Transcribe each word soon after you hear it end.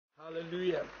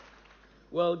Hallelujah.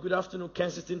 Well, good afternoon,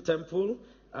 Kensington Temple.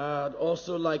 I'd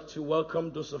also like to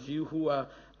welcome those of you who are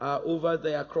over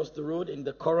there across the road in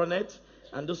the Coronet,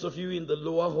 and those of you in the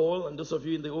lower hall, and those of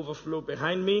you in the overflow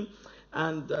behind me,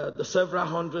 and the several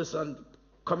hundreds and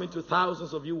coming to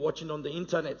thousands of you watching on the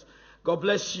internet. God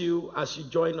bless you as you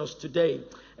join us today.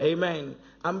 Amen.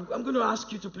 I'm going to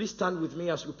ask you to please stand with me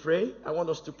as we pray. I want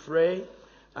us to pray.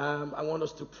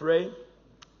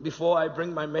 Before I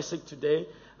bring my message today.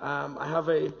 I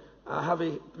have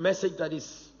a message that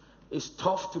is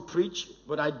tough to preach,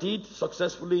 but I did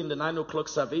successfully in the 9 o'clock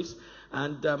service,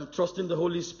 and trusting the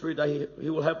Holy Spirit that He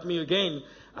will help me again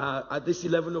at this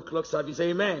 11 o'clock service.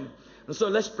 Amen. And so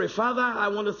let's pray. Father, I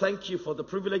want to thank you for the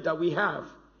privilege that we have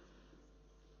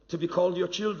to be called your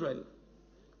children.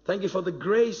 Thank you for the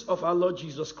grace of our Lord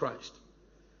Jesus Christ.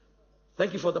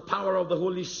 Thank you for the power of the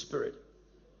Holy Spirit.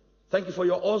 Thank you for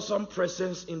your awesome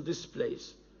presence in this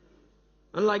place.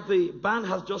 And like the band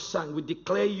has just sang, we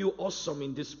declare you awesome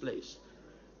in this place.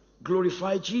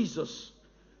 Glorify Jesus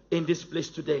in this place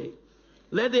today.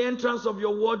 Let the entrance of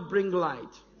your word bring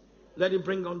light. Let it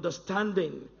bring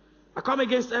understanding. I come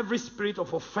against every spirit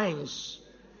of offense.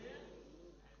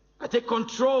 I take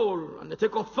control and I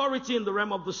take authority in the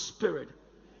realm of the Spirit.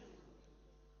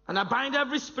 And I bind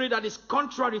every spirit that is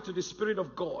contrary to the Spirit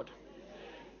of God.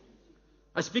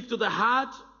 I speak to the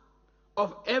heart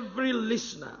of every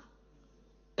listener,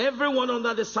 everyone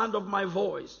under the sound of my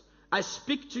voice. I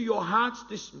speak to your hearts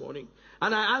this morning,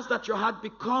 and I ask that your heart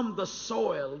become the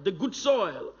soil, the good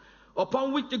soil,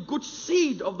 upon which the good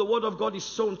seed of the word of God is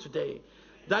sown today,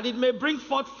 that it may bring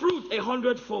forth fruit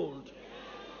 100-fold.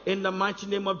 In the mighty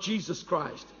name of Jesus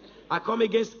Christ, I come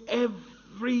against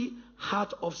every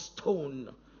heart of stone.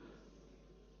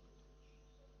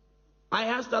 I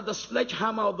ask that the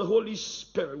sledgehammer of the Holy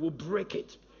Spirit will break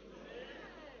it.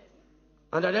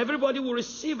 And that everybody will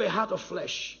receive a heart of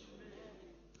flesh.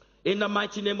 In the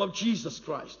mighty name of Jesus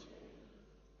Christ.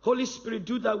 Holy Spirit,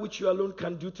 do that which you alone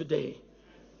can do today.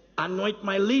 Anoint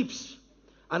my lips.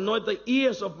 Anoint the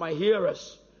ears of my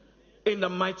hearers. In the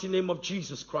mighty name of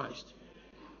Jesus Christ.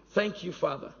 Thank you,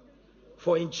 Father.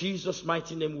 For in Jesus'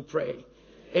 mighty name we pray.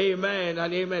 Amen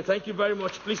and amen. Thank you very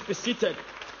much. Please be seated.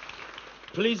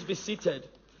 Please be seated.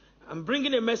 I'm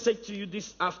bringing a message to you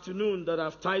this afternoon that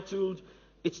I've titled,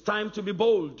 It's Time to Be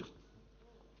Bold.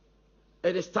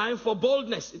 It is time for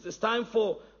boldness. It is time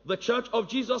for the Church of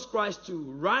Jesus Christ to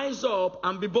rise up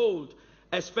and be bold,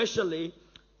 especially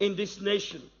in this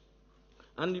nation.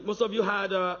 And most of you had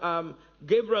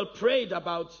Gabriel prayed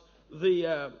about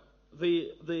the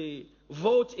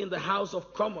vote in the House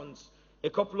of Commons a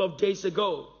couple of days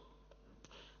ago.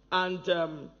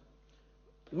 And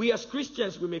we as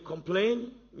Christians, we may complain,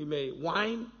 we may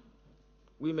whine,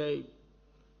 we may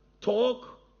talk,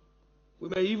 we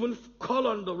may even call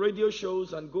on the radio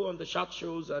shows and go on the chat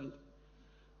shows and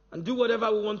do whatever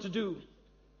we want to do.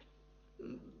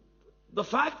 The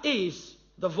fact is,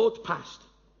 the vote passed.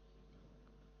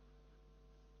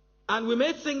 And we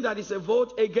may think that it's a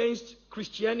vote against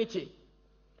Christianity.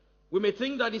 We may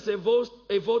think that it's a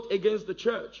vote against the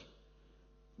church.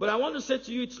 But I want to say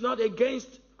to you, it's not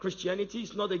against Christianity,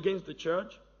 it's not against the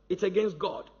church, it's against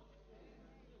God.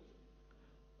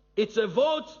 It's a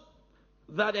vote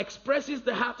that expresses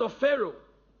the heart of Pharaoh,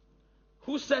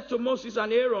 who said to Moses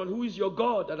and Aaron, who is your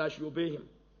God that I should obey him?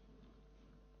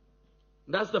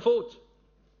 That's the vote.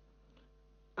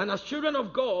 And as children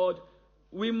of God,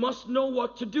 we must know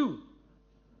what to do.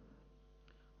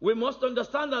 We must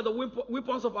understand that the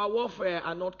weapons of our warfare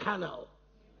are not carnal,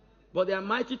 but they are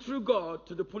mighty through God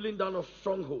to the pulling down of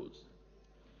strongholds.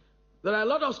 There are a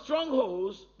lot of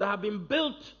strongholds that have been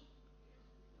built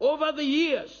over the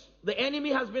years. The enemy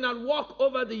has been at work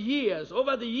over the years,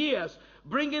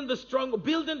 building the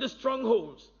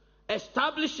strongholds,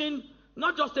 establishing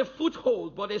not just a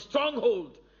foothold, but a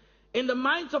stronghold in the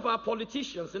minds of our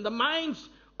politicians, in the minds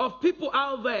of people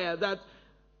out there that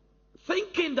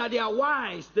thinking that they are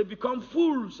wise, they become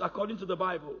fools according to the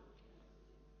Bible.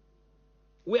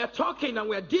 We are talking and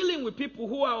we are dealing with people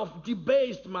who are of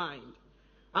debased mind.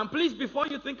 And please, before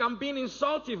you think I'm being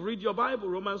insultive, read your Bible,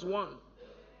 Romans 1.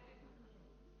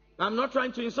 I'm not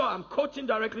trying to insult, I'm quoting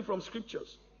directly from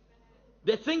scriptures.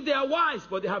 They think they are wise,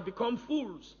 but they have become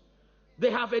fools.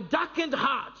 They have a darkened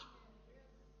heart,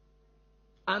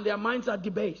 and their minds are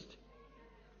debased.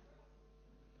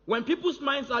 When people's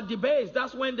minds are debased,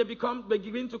 that's when they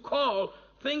begin to call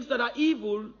things that are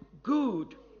evil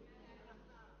good.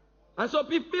 And so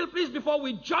please, before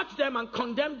we judge them and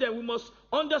condemn them, we must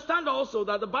understand also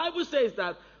that the Bible says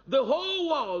that the whole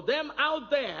world, them out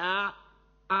there,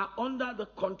 are under the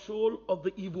control of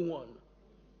the evil one.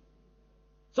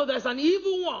 So there's an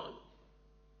evil one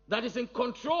that is in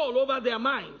control over their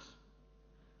minds.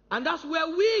 And that's where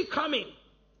we come in.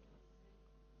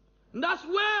 And that's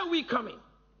where we come in.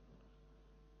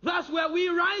 That's where we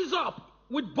rise up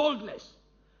with boldness.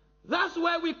 That's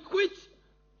where we quit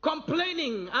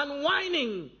complaining and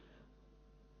whining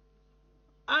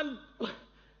and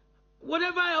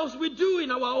whatever else we do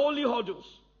in our holy huddles.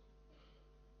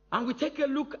 And we take a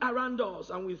look around us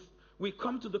and we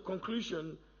come to the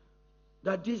conclusion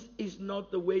that this is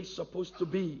not the way it's supposed to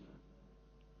be.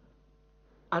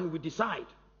 And we decide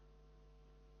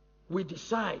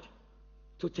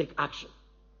to take action.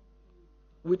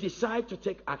 We decide to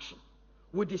take action.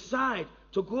 We decide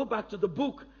to go back to the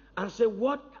book and say,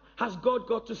 what has God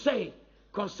got to say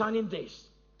concerning this?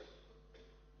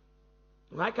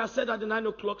 Like I said at the 9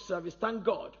 o'clock service, thank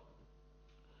God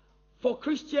for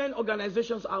Christian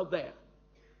organizations out there.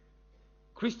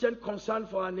 Christian concern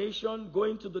for our nation,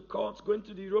 going to the courts, going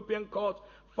to the European court,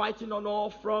 fighting on all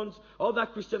fronts. Other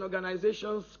Christian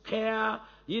organizations, CARE,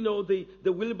 the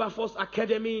Wilberforce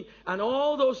Academy, and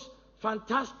all those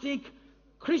fantastic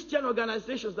Christian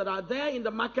organizations that are there in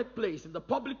the marketplace, in the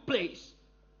public place,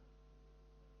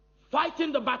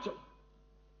 fighting the battle.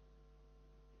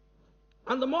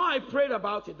 And the more I prayed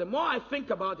about it, the more I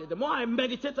think about it, the more I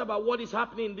meditate about what is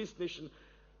happening in this nation,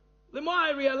 the more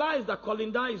I realize that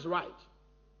Colin Dye is right.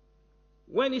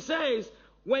 When he says,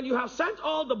 when you have sent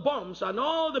all the bombs and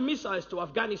all the missiles to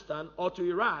Afghanistan or to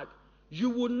Iraq, you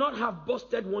would not have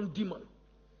busted one demon.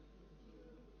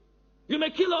 You may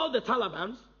kill all the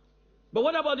Taliban, but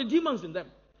what about the demons in them?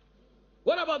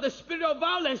 What about the spirit of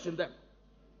violence in them?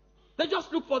 They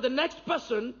just look for the next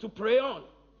person to prey on.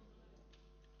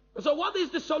 So what is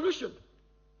the solution?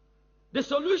 The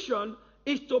solution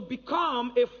is to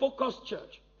become a focused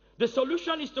church. The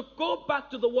solution is to go back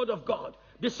to the Word of God.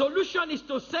 The solution is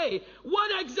to say,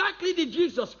 what exactly did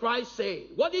Jesus Christ say?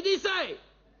 What did he say?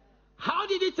 How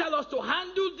did he tell us to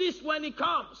handle this when he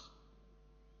comes?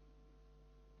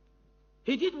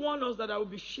 He did warn us that there will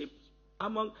be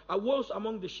wolves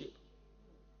among the sheep.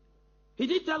 He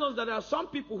did tell us that there are some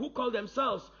people who call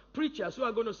themselves preachers who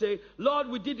are going to say, Lord,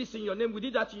 we did this in your name, we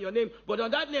did that in your name, but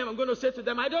on that name I'm going to say to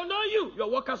them, I don't know you, you're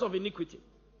workers of iniquity.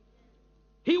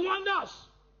 He warned us.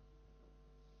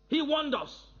 He warned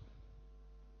us.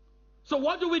 So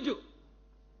what do we do?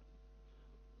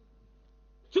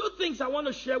 Two things I want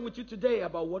to share with you today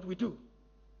about what we do.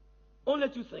 Only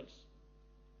two things.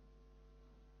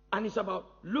 And it's about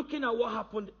looking at what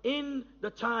happened in the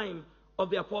time of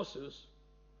the apostles.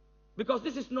 Because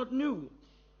this is not new.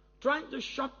 Trying to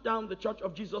shut down the church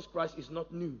of Jesus Christ is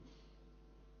not new.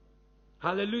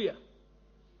 Hallelujah.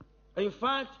 In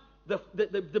fact,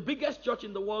 the biggest church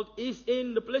in the world is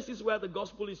in the places where the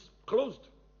gospel is closed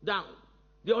down.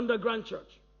 The underground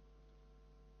church.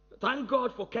 Thank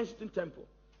God for Kensington Temple.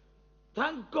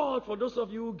 Thank God for those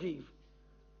of you who give.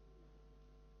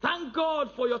 Thank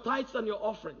God for your tithes and your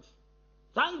offerings.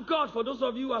 Thank God for those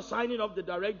of you who are signing up the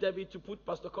direct debit to put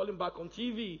Pastor Colin back on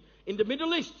TV in the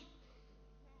Middle East.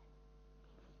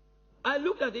 I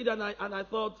looked at it and I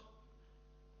thought,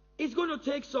 it's going to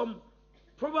take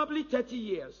probably 30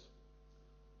 years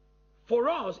for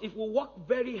us, if we work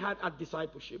very hard at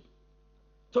discipleship,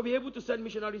 to be able to send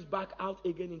missionaries back out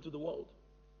again into the world.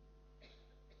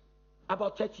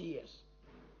 About 30 years.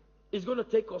 It's going to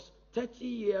take us 30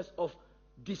 years of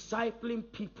discipling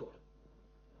people.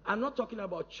 I'm not talking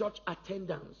about church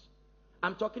attendance.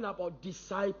 I'm talking about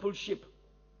discipleship.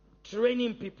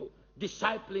 Training people,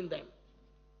 discipling them,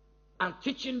 and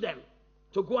teaching them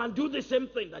to go and do the same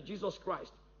thing that Jesus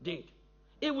Christ did.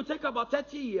 It will take about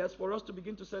 30 years for us to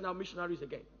begin to send out missionaries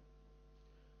again.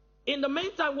 In the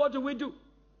meantime, what do we do?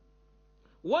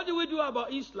 What do we do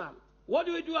about Islam? What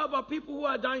do we do about people who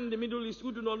are dying in the Middle East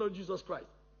who do not know Jesus Christ?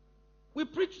 We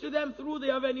preach to them through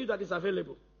the avenue that is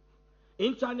available.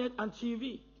 Internet and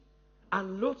TV.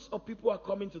 And lots of people are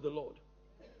coming to the Lord.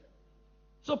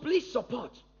 So please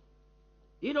support.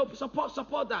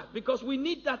 Support that, because we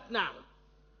need that now.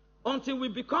 Until we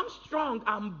become strong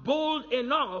and bold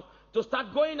enough to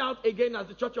start going out again as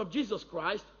the Church of Jesus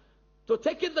Christ, to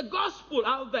taking the gospel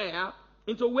out there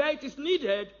into where it is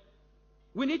needed,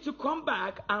 we need to come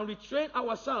back and retrain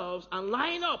ourselves and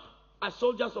line up as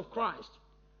soldiers of Christ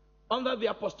under the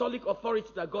apostolic authority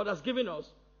that God has given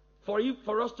us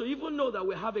for us to even know that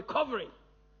we have a covering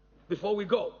before we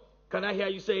go. Can I hear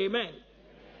you say amen? Amen.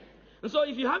 And so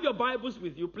if you have your Bibles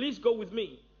with you, please go with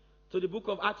me to the book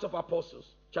of Acts of Apostles,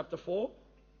 chapter 4.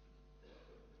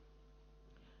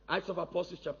 Acts of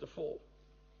Apostles, chapter 4.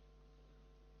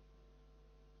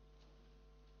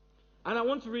 And I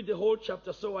want to read the whole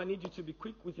chapter, so I need you to be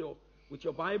quick with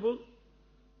your Bible,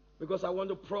 because I want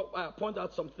to point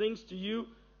out some things to you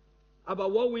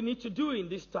about what we need to do in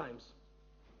these times.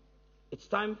 It's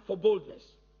time for boldness.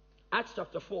 Acts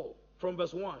chapter 4, from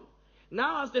verse 1.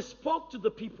 Now as they spoke to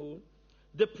the people,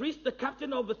 the priest, the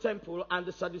captain of the temple, and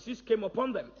the Sadducees came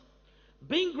upon them,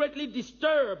 being greatly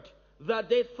disturbed that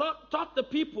they taught the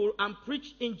people and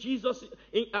preached in Jesus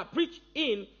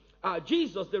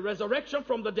the resurrection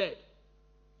from the dead.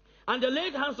 And they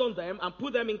laid hands on them and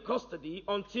put them in custody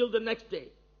until the next day,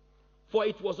 for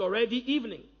it was already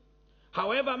evening.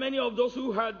 However, many of those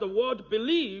who heard the word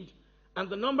believed, and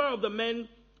the number of the men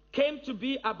came to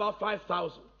be about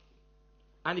 5,000.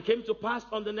 And it came to pass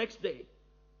on the next day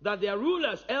that their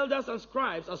rulers, elders, and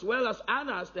scribes, as well as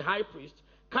Annas the high priest,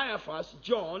 Caiaphas,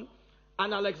 John,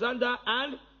 and Alexander,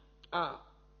 and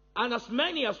as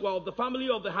many as were of the family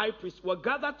of the high priest, were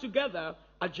gathered together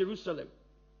at Jerusalem.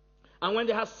 And when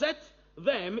they had set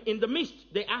them in the midst,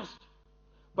 they asked,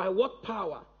 by what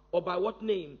power or by what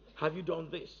name have you done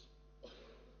this?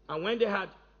 And when they had,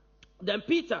 then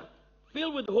Peter,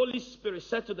 filled with the Holy Spirit,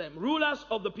 said to them, rulers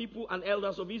of the people and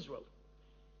elders of Israel,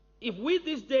 if we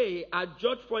this day are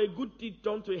judged for a good deed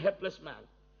done to a helpless man,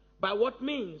 by what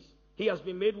means he has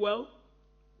been made well,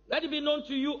 let it be known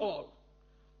to you all,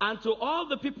 and to all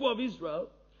the people of Israel,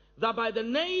 that by the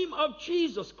name of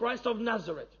Jesus Christ of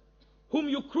Nazareth, whom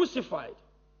you crucified,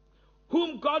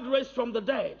 whom God raised from the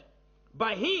dead,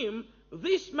 by him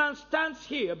this man stands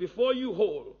here before you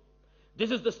whole. This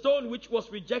is the stone which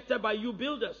was rejected by you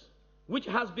builders, which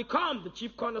has become the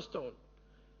chief cornerstone.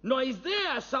 Nor is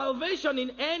there salvation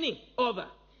in any other,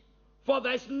 for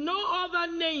there is no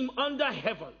other name under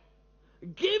heaven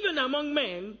given among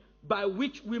men by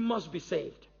which we must be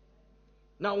saved.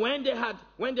 Now when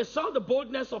they saw the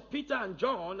boldness of Peter and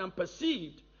John and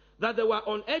perceived that they were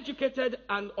uneducated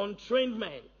and untrained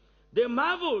men, they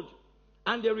marveled,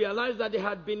 and they realized that they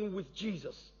had been with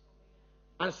Jesus.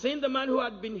 And seeing the man who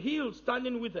had been healed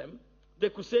standing with them, they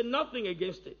could say nothing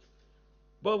against it.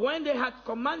 But when they had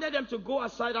commanded them to go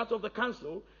aside out of the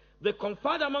council, they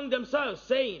conferred among themselves,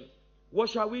 saying, what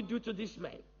shall we do to this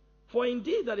man? For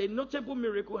indeed that a notable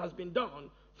miracle has been done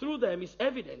through them is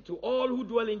evident to all who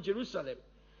dwell in Jerusalem,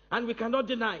 and we cannot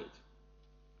deny it.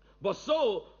 But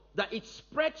so that it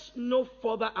spreads no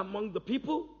further among the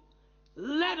people,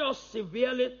 let us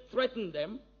severely threaten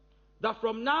them, that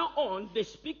from now on they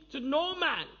speak to no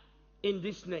man in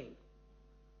this name.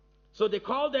 So they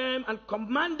called them and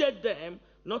commanded them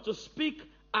not to speak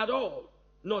at all,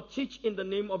 nor teach in the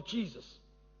name of Jesus.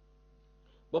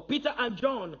 But Peter and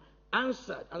John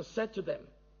answered and said to them,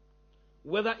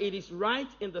 whether it is right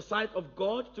in the sight of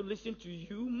God to listen to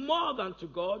you more than to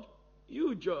God,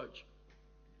 you judge.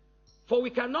 For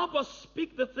we cannot but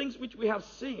speak the things which we have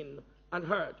seen and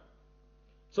heard.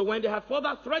 So when they had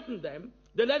further threatened them,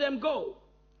 they let them go,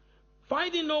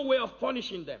 finding no way of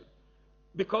punishing them,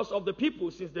 because of the people,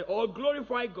 since they all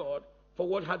glorified God for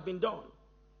what had been done.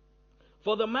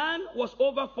 For the man was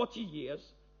over 40 years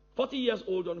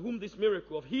old, on whom this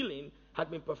miracle of healing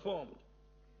had been performed.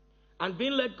 And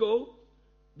being let go,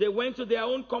 they went to their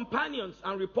own companions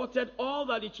and reported all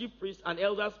that the chief priests and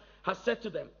elders had said to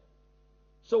them.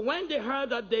 So when they heard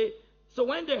that,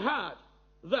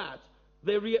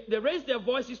 they raised their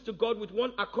voices to God with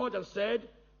one accord and said,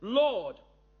 Lord,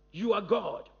 you are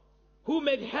God, who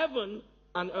made heaven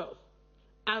and earth,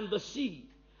 and the sea,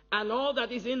 and all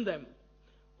that is in them,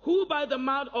 who by the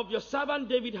mouth of your servant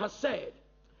David has said,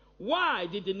 why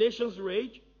did the nations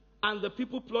rage, and the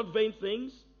people plot vain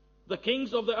things? The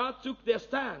kings of the earth took their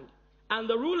stand, and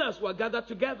the rulers were gathered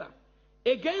together,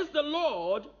 against the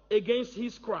Lord, against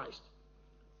his Christ.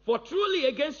 For truly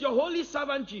against your holy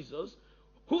servant Jesus,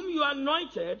 whom you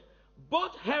anointed,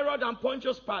 both Herod and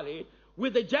Pontius Pilate,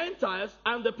 with the Gentiles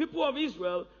and the people of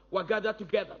Israel, were gathered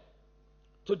together,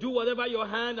 to do whatever your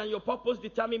hand and your purpose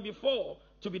determined before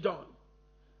to be done.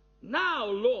 Now,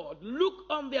 Lord, look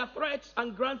on their threats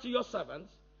and grant to your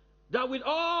servants that with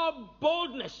all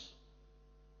boldness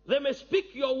they may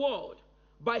speak your word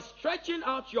by stretching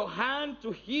out your hand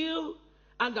to heal,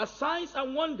 and that signs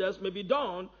and wonders may be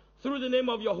done through the name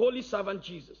of your holy servant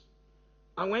Jesus.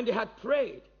 And when they had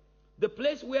prayed, the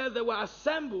place where they were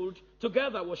assembled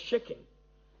together was shaken,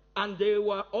 and they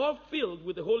were all filled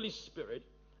with the Holy Spirit,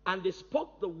 and they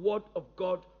spoke the word of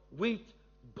God with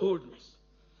boldness.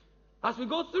 As we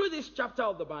go through this chapter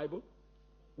of the Bible,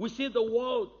 we see the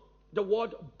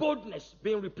word boldness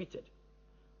being repeated.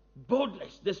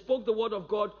 Boldness. They spoke the word of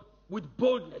God with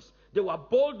boldness. They were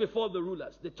bold before the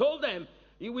rulers. They told them,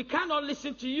 we cannot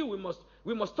listen to you.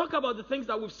 We must talk about the things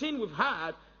that we've seen, we've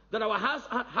heard, that our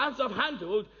hands have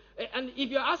handled. And if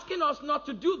you're asking us not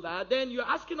to do that, then you're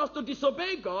asking us to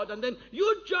disobey God, and then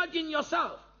you judge in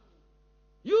yourself.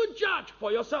 You judge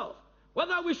for yourself.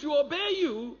 whether we should obey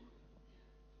you,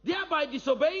 thereby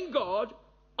disobeying God,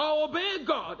 or obey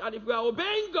God. And if we are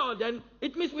obeying God, then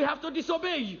it means we have to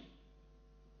disobey you.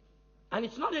 And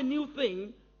it's not a new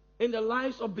thing in the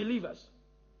lives of believers.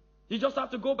 You just have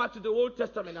to go back to the Old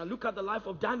Testament and look at the life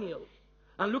of Daniel,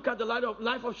 and look at the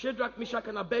life of Shadrach, Meshach,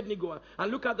 and Abednego,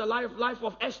 and look at the life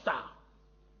of Esther.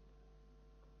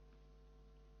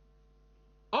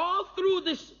 All through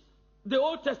the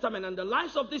Old Testament and the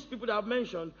lives of these people that I've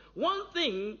mentioned, one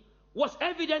thing was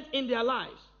evident in their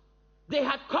lives. They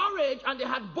had courage and they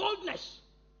had boldness.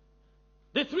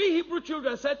 The 3 Hebrew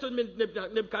children said to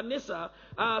Nebuchadnezzar,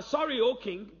 sorry, O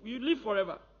king, you live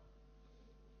forever.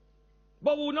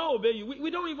 But we will not obey you.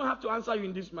 We don't even have to answer you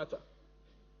in this matter.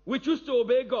 We choose to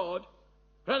obey God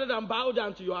rather than bow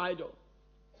down to your idol.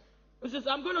 He says,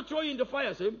 I'm going to throw you in the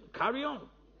fire. Say, carry on.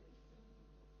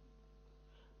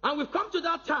 And we've come to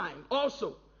that time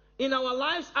also in our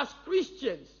lives as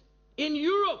Christians in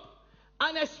Europe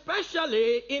and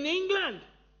especially in England,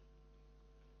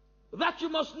 that you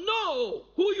must know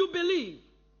who you believe,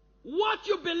 what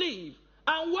you believe,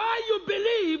 and why you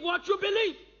believe what you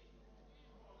believe.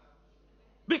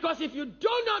 Because if you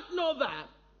do not know that,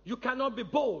 you cannot be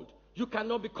bold, you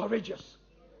cannot be courageous.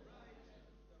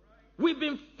 We've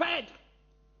been fed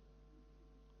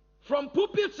from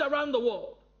pulpits around the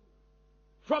world,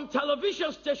 from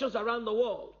television stations around the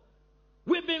world.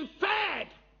 We've been fed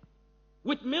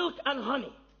with milk and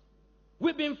honey.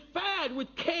 We've been fed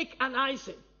with cake and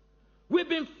icing. We've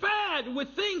been fed with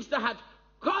things that had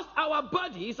caused our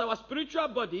bodies, our spiritual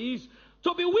bodies,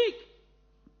 to be weak.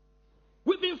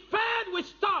 We've been fed with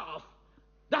stuff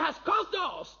that has caused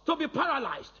us to be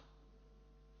paralyzed.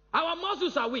 Our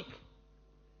muscles are weak.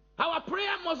 Our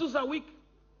prayer muscles are weak.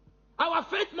 Our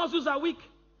faith muscles are weak.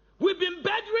 We've been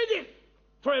bedridden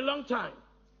for a long time.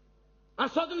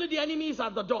 And suddenly the enemy is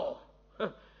at the door.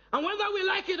 And whether we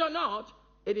like it or not,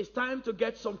 it is time to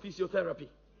get some physiotherapy.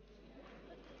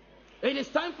 It is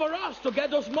time for us to get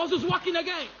those muscles working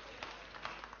again.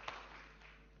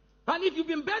 And if you've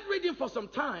been bedridden for some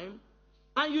time,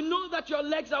 and you know that your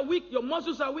legs are weak, your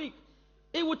muscles are weak,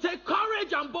 it will take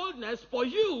courage and boldness for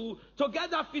you to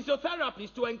get that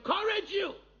physiotherapist to encourage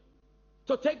you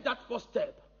to take that first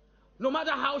step. No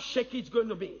matter how shaky it's going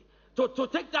to be. To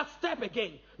take that step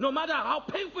again, no matter how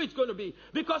painful it's going to be.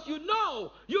 Because you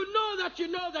know that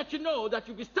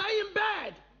if you stay in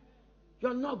bed,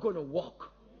 you're not going to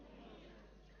walk.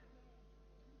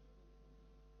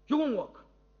 You won't walk.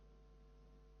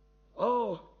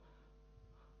 Oh,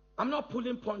 I'm not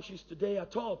pulling punches today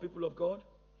at all, people of God.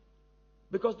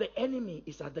 Because the enemy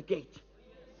is at the gate.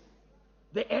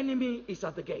 The enemy is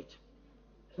at the gate.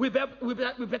 We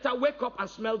better wake up and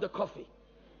smell the coffee.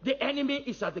 The enemy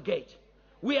is at the gate.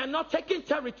 We are not taking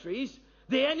territories.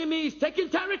 The enemy is taking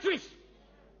territories.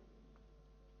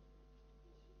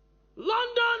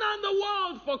 London and the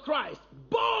world for Christ.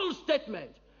 Bold statement.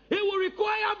 It will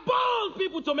require bold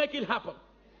people to make it happen.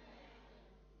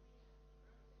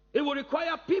 It will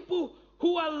require people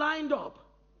who are lined up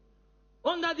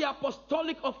under the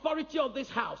apostolic authority of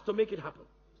this house to make it happen.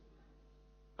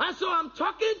 And so I'm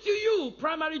talking to you,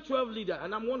 primary 12 leader,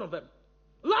 and I'm one of them.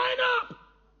 Line up!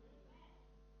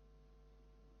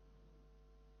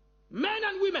 Men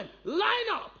and women, line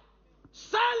up.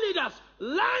 Cell leaders,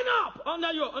 line up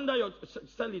under your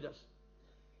cell leaders.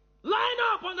 Line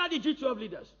up under the G12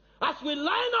 leaders. As we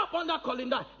line up under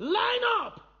Kolinda, line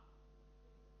up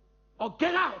or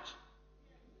get out.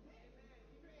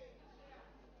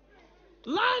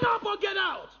 Line up or get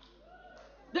out.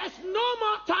 There's no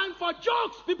more time for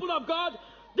jokes, people of God.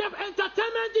 The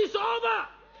entertainment is over.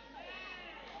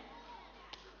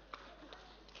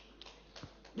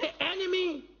 The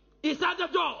enemy is at the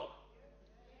door.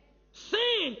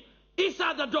 Sin is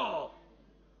at the door.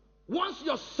 Once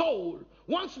your soul,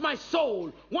 once my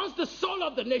soul, once the soul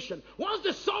of the nation, once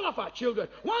the soul of our children,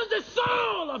 once the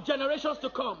soul of generations to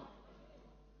come.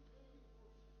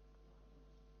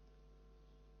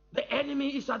 The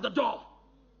enemy is at the door.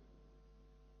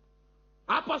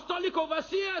 Apostolic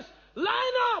overseers,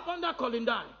 line up under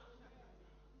Kolindai.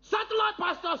 Satellite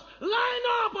pastors, line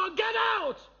up or get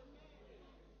out.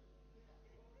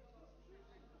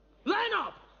 Line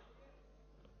up.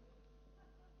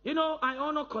 You know, I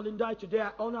honor Kolindai today.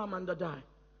 I honor Amanda Dai.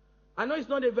 I know it's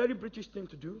not a very British thing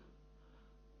to do.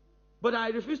 But I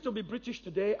refuse to be British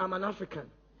today. I'm an African.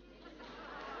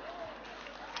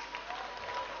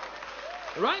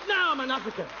 Right now, I'm an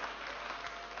African.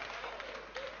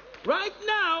 Right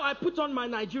now, I put on my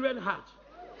Nigerian hat.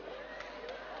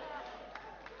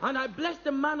 And I bless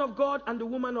the man of God and the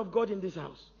woman of God in this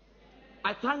house.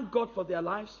 I thank God for their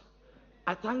lives.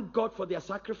 I thank God for their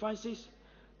sacrifices.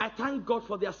 I thank God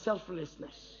for their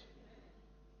selflessness.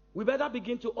 We better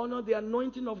begin to honor the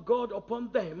anointing of God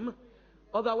upon them.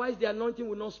 Otherwise, the anointing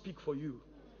will not speak for you.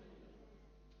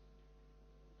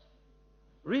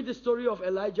 Read the story of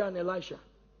Elijah and Elisha.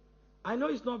 I know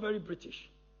it's not very British.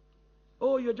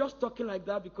 Oh, you're just talking like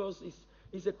that because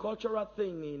it's a cultural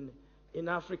thing in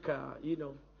Africa, you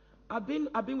know. I've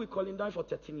been with Colin Dye for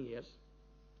 13 years.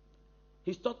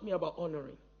 He's taught me about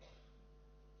honoring.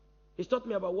 He's taught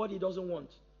me about what he doesn't want.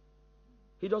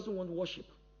 He doesn't want worship.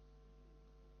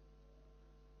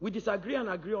 We disagree and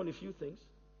agree on a few things.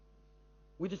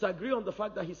 We disagree on the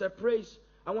fact that he said, praise,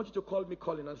 I want you to call me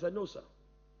Colin. And I said, no, sir.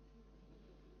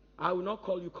 I will not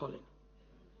call you Colin.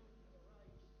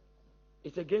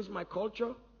 It's against my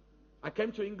culture. I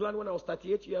came to England when I was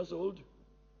 38 years old.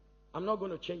 I'm not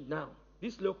going to change now.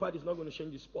 This leopard is not going to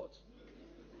change his spots.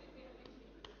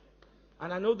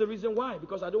 And I know the reason why,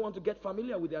 because I don't want to get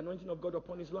familiar with the anointing of God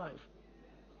upon his life.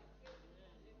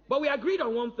 But we agreed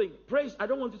on one thing. Praise, I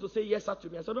don't want you to say yes, sir, to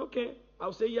me. I said, okay,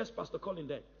 I'll say yes, Pastor Colin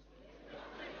then.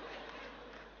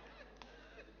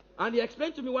 And he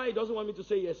explained to me why he doesn't want me to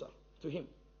say yes, sir, to him.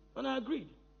 And I agreed.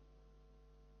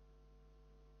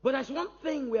 But there's one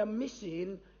thing we are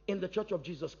missing in the Church of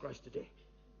Jesus Christ today.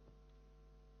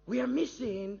 We are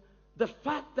missing the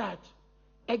fact that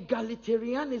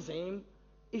egalitarianism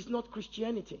is not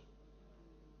Christianity.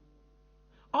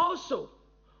 Also,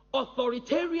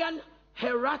 authoritarian,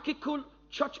 hierarchical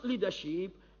church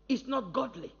leadership is not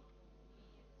godly.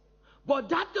 But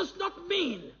that does not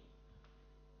mean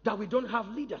that we don't have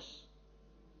leaders.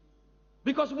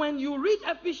 Because when you read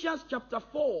Ephesians chapter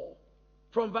 4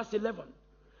 from verse 11,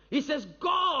 it says,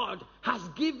 God has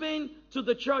given to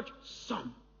the church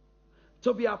some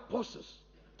to be apostles,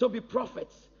 to be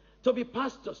prophets, to be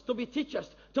pastors, to be teachers,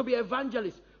 to be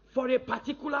evangelists, for a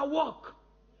particular work.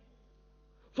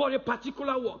 For a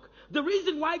particular work. The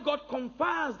reason why God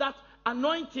confers that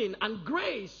anointing and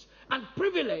grace and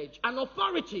privilege and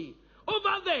authority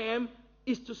over them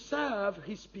is to serve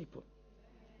his people.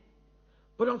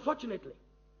 But unfortunately,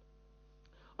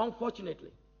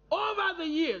 over the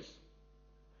years,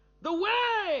 the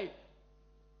way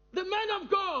the men of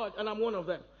God, and I'm one of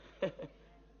them,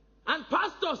 and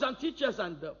pastors and teachers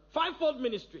and the fivefold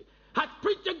ministry had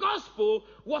preached the gospel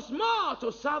was more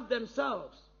to serve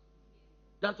themselves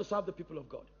than to serve the people of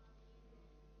God.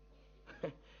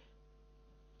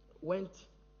 Went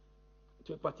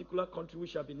to a particular country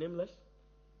which shall be nameless,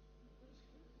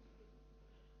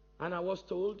 and I was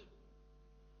told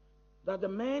that the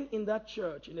men in that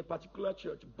church, in a particular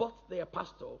church, bought their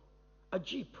pastor a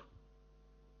Jeep,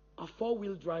 a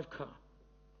four-wheel drive car,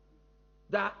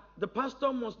 that the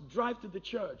pastor must drive to the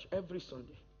church every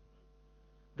Sunday.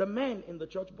 The men in the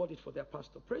church bought it for their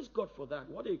pastor. Praise God for that.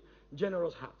 What a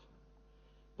generous heart.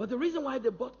 But the reason why they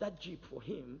bought that Jeep for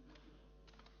him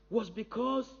was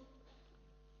because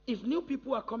if new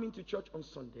people are coming to church on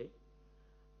Sunday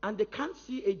and they can't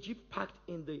see a Jeep parked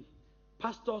in the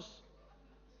pastor's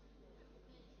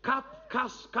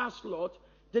car slot,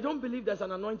 they don't believe there's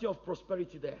an anointing of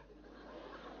prosperity there.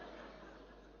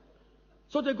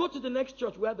 So they go to the next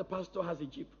church where the pastor has a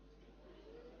Jeep.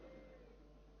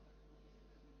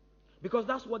 Because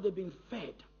that's what they've been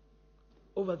fed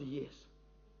over the years.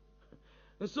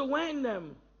 And so when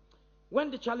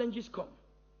the challenges come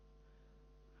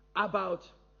about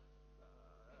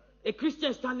a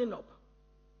Christian standing up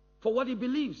for what he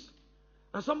believes,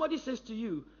 and somebody says to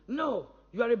you, no,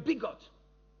 you are a bigot,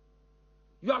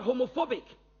 you are homophobic,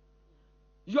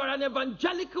 you are an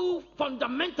evangelical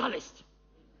fundamentalist,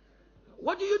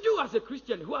 what do you do as a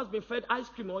Christian who has been fed ice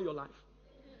cream all your life?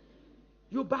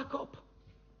 You back up.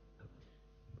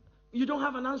 You don't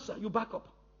have an answer, you back up.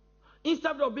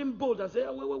 Instead of being bold and say,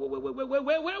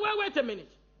 wait a minute.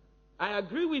 I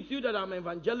agree with you that I'm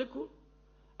evangelical.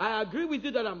 I agree with you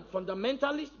that I'm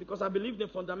fundamentalist because I believe the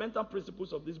fundamental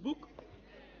principles of this book.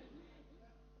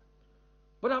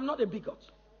 But I'm not a bigot.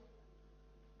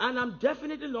 And I'm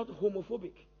definitely not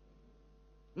homophobic.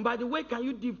 And by the way, can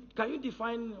you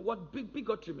define what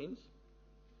bigotry means?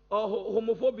 Or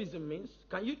homophobism means?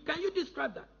 Can you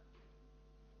describe that?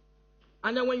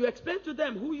 And then when you explain to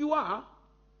them who you are,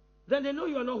 then they know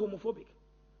you are not homophobic.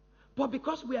 But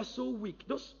because we are so weak,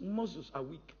 those muscles are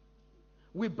weak,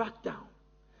 we back down.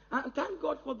 And thank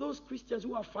God for those Christians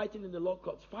who are fighting in the law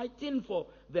courts, fighting for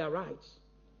their rights.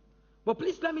 But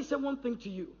please let me say one thing to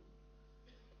you.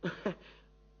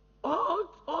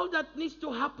 all that needs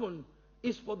to happen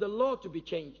is for the law to be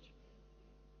changed.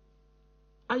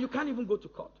 And you can't even go to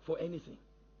court for anything.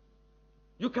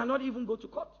 You cannot even go to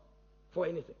court for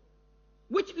anything.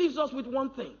 Which leaves us with one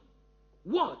thing.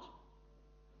 What?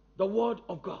 The Word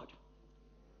of God.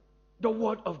 the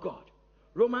word of God.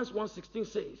 Romans 1:16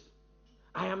 says,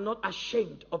 I am not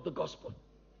ashamed of the gospel,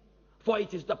 for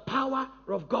it is the power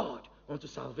of God unto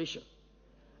salvation.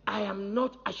 I am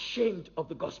not ashamed of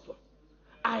the gospel.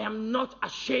 I am not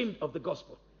ashamed of the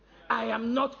gospel. I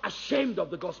am not ashamed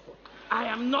of the gospel. I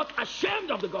am not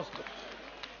ashamed of the gospel.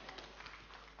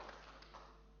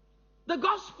 The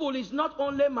gospel is not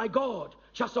only my God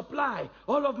shall supply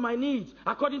all of my needs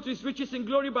according to his riches in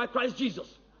glory by Christ Jesus.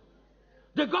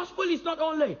 The gospel is not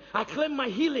only I claim my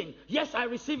healing. Yes, I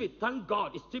receive it. Thank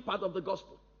God. It's still part of the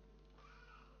gospel.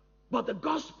 But the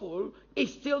gospel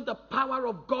is still the power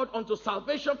of God unto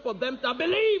salvation for them that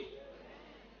believe.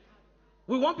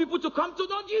 We want people to come to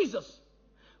know Jesus.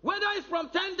 Whether it's from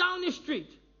 10 Downing Street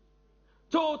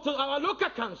to our local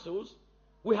councils,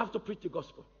 we have to preach the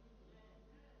gospel.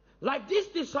 Like these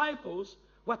disciples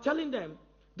were telling them,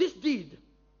 this deed,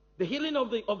 the healing of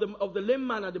the lame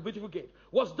man at the beautiful gate,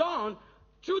 was done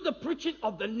through the preaching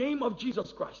of the name of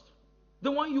Jesus Christ,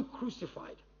 the one you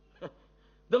crucified.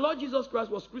 The Lord Jesus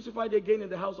Christ was crucified again in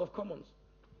the House of Commons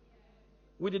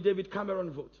with the David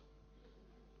Cameron vote.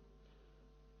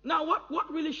 Now,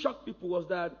 what really shocked people was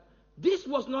that this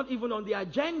was not even on the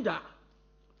agenda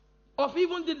of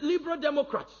even the Liberal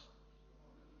Democrats.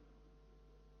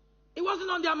 It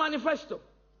wasn't on their manifesto.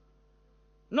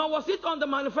 Nor was it on the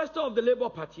manifesto of the Labour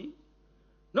Party.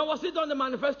 Nor was it on the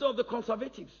manifesto of the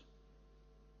Conservatives.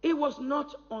 It was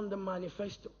not on the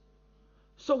manifesto.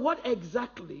 So what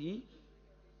exactly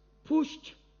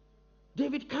pushed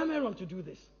David Cameron to do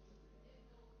this?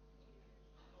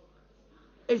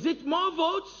 Is it more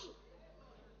votes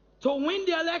to win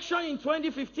the election in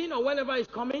 2015 or whenever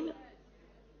it's coming?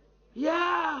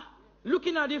 Yeah.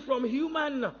 Looking at it from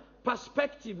human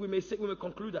perspective, we may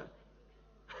conclude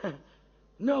that.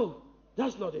 No,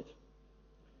 that's not it.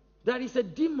 There is a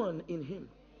demon in him.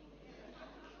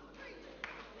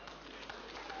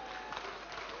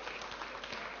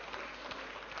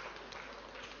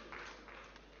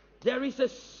 There is a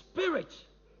spirit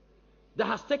that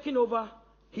has taken over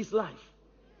his life.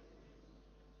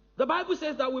 The Bible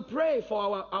says that we pray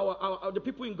for the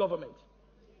people in government.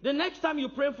 The next time you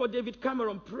pray for David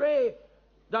Cameron, pray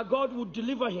that God would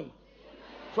deliver him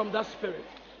from that spirit.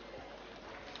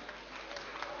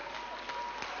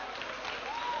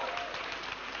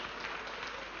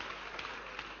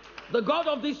 The God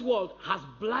of this world has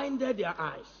blinded their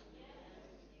eyes.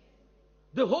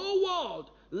 The whole world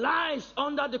lies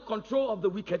under the control of the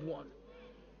wicked one.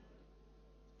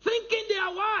 Thinking they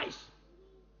are wise,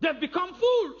 they've become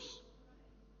fools.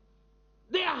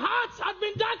 Their hearts have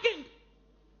been darkened,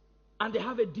 and they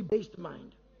have a debased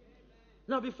mind.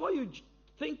 Now, before you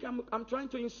think I'm trying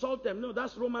to insult them, no,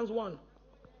 that's Romans 1.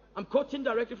 I'm quoting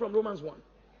directly from Romans 1.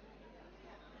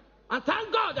 And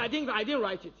thank God I didn't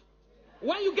write it.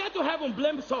 When you get to heaven,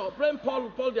 blame Saul, blame Paul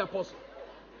the apostle.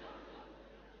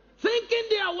 Thinking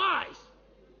they are wise,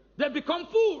 they become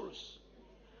fools.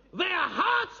 Their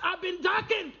hearts have been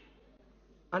darkened,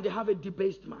 and they have a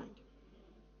debased mind.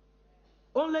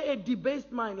 Only a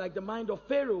debased mind, like the mind of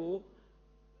Pharaoh,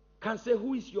 can say,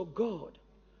 who is your God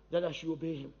that I should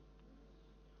obey him?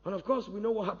 And of course, we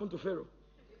know what happened to Pharaoh.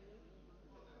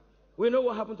 We know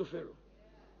what happened to Pharaoh.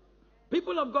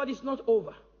 People of God, it's not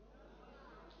over.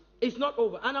 It's not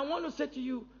over. And I want to say to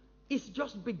you, it's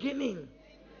just beginning.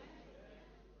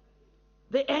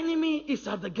 The enemy is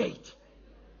at the gate.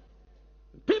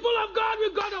 People of God,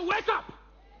 we've got to wake up.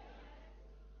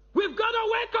 We've got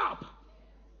to wake up.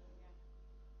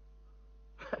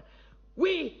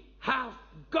 We have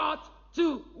got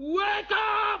to wake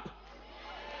up.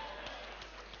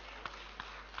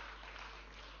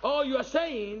 Oh, you are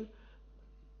saying,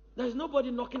 there's nobody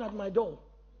knocking at my door.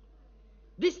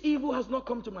 This evil has not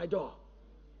come to my door.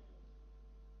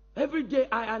 Every day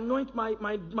I anoint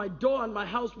my door and my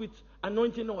house with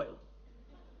anointing oil.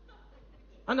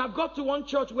 And I've got to one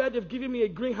church where they've given me a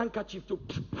green handkerchief to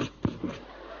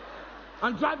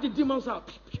and drive the demons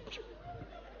out.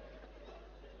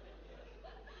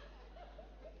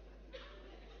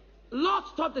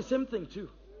 Lot taught the same thing too.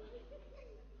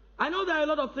 I know there are a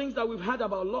lot of things that we've heard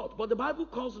about Lot, but the Bible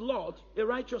calls Lot a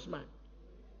righteous man.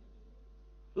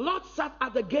 Lot sat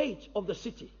at the gate of the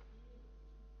city.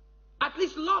 At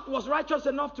least Lot was righteous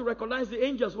enough to recognize the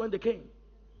angels when they came.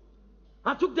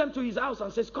 And took them to his house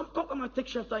and says, come and take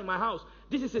shelter in my house.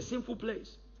 This is a sinful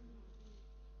place.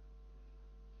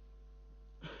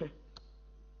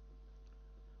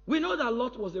 We know that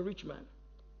Lot was a rich man.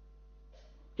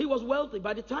 He was wealthy.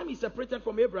 By the time he separated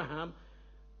from Abraham,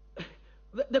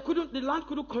 the land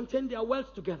couldn't contain their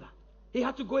wealth together. He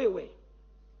had to go away.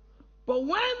 But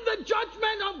when the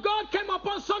judgment of God came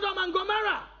upon Sodom and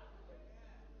Gomorrah,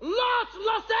 Lot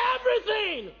lost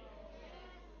everything.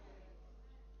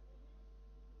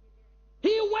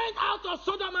 He went out of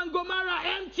Sodom and Gomorrah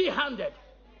empty-handed.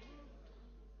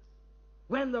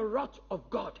 When the wrath of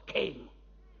God came.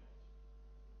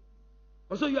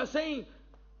 And so you are saying,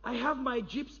 I have my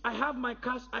jeeps, I have my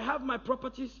cars, I have my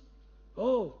properties.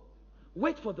 Oh,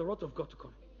 wait for the wrath of God to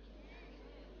come.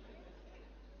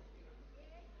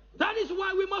 That is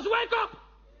why we must wake up.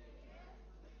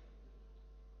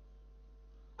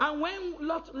 And when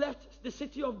Lot left the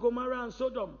city of Gomorrah and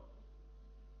Sodom,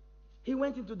 he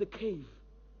went into the cave.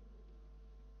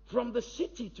 From the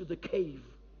city to the cave.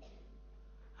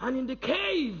 And in the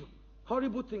cave,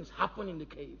 horrible things happen in the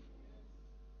cave.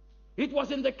 It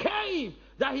was in the cave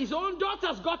that his own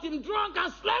daughters got him drunk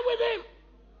and slept with him.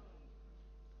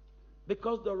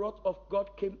 Because the wrath of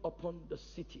God came upon the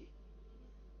city.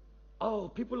 Oh,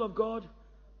 people of God,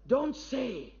 don't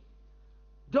say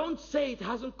it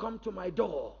hasn't come to my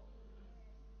door.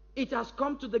 It has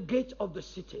come to the gate of the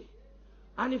city.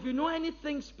 And if you know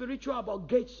anything spiritual about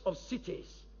gates of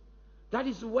cities, that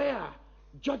is where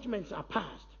judgments are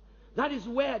passed. That is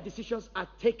where decisions are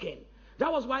taken.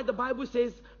 That was why the Bible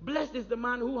says, blessed is the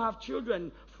man who have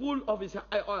children full of his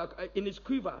in his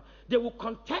quiver. They will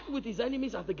contend with his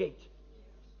enemies at the gate.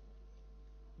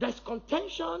 There's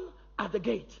contention at the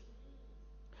gate.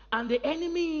 And the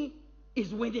enemy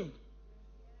is winning.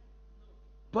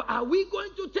 But are we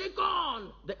going to take on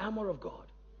the armor of God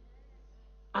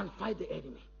and fight the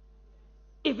enemy?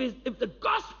 If the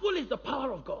gospel is the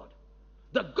power of God,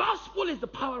 the gospel is the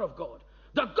power of God.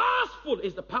 The gospel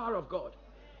is the power of God.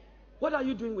 What are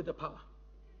you doing with the power?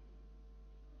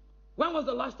 When was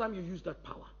the last time you used that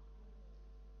power?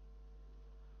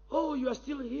 Oh, you are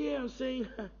still here and saying,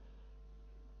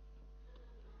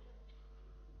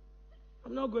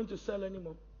 I'm not going to sell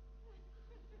anymore.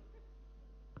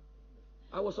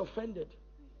 I was offended.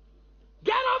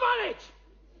 Get over it.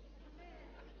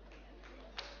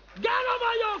 Get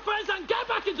over your offense and get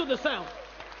back into the cell.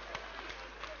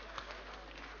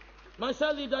 My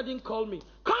cell leader didn't call me.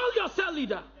 Call your cell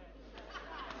leader.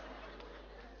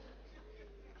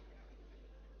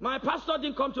 My pastor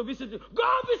didn't come to visit you. Go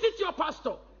visit your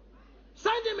pastor.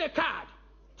 Send him a card.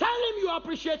 Tell him you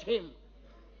appreciate him.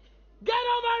 Get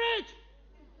over it.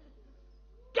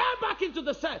 Get back into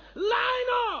the cell. Line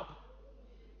up.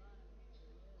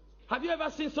 Have you ever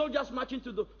seen soldiers marching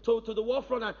to the war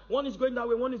front and one is going that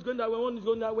way, one is going that way, one is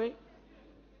going that way?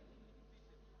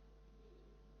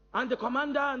 And the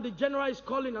commander and the general is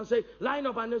calling and say, line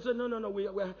up. And they say,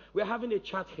 no, we're having a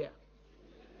chat here.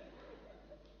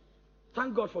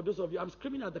 Thank God for those of you. I'm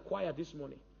screaming at the choir this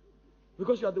morning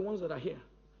because you are the ones that are here.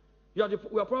 We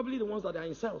are probably the ones that are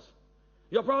in cells.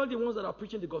 You are probably the ones that are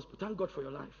preaching the gospel. Thank God for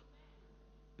your life.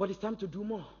 But it's time to do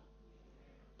more.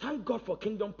 Thank God for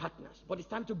kingdom partners, but it's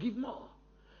time to give more.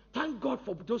 Thank God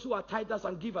for those who are tithers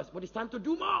and givers, but it's time to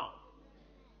do more.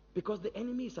 Because the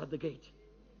enemy is at the gate.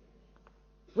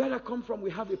 Where I come from,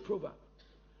 we have a proverb.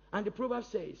 And the proverb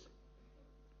says,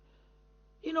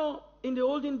 you know, in the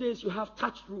olden days, you have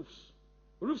thatched roofs.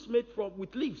 Roofs made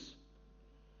with leaves.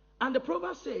 And the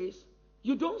proverb says,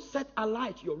 you don't set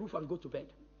alight your roof and go to bed.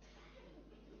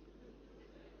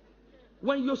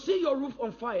 When you see your roof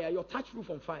on fire, your thatched roof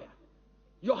on fire,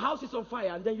 your house is on fire,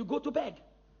 and then you go to bed.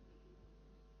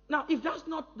 Now, if that's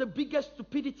not the biggest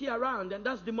stupidity around, then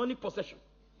that's demonic possession.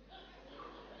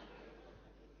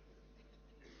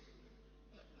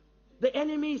 The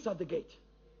enemy is at the gate.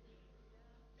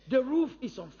 The roof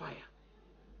is on fire.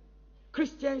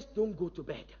 Christians don't go to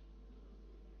bed.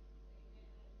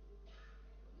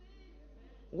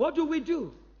 What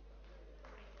do?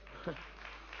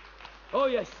 Oh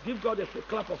yes, give God a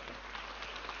clap of hands.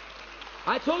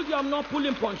 I told you I'm not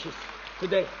pulling punches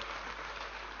today.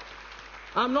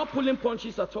 I'm not pulling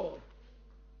punches at all.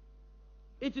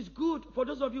 It is good for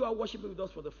those of you who are worshiping with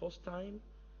us for the first time.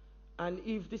 And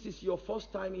if this is your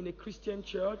first time in a Christian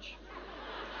church,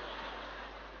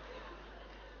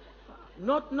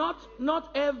 not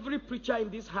every preacher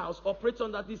in this house operates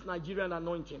under this Nigerian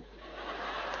anointing.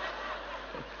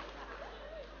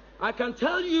 I can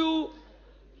tell you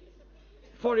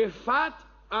for a fact,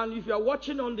 and if you are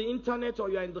watching on the internet or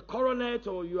you are in the coronet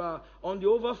or you are on the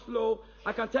overflow,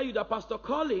 I can tell you that Pastor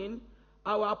Colin,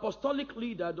 our apostolic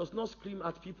leader, does not scream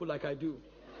at people like I do.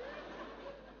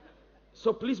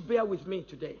 So please bear with me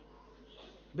today.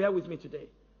 Bear with me today.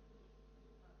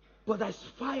 But there's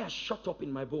fire shut up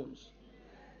in my bones.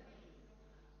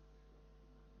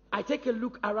 I take a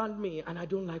look around me and I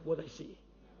don't like what I see.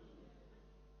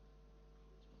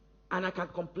 And I can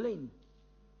complain.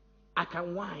 I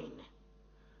can whine.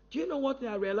 Do you know what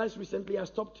I realized recently? I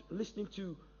stopped listening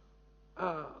to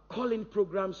call-in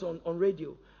programs on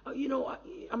radio.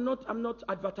 I'm not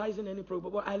advertising any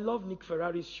program, but I love Nick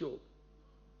Ferrari's show.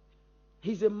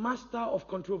 He's a master of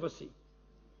controversy.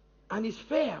 And he's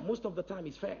fair. Most of the time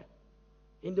he's fair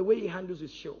in the way he handles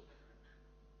his show.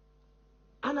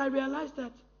 And I realized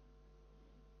that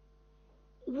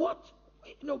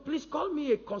please call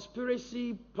me a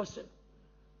conspiracy person.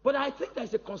 But I think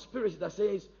there's a conspiracy that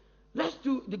says,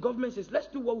 the government says, let's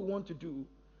do what we want to do,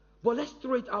 but let's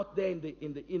throw it out there in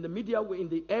the media, in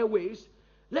the airwaves.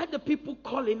 Let the people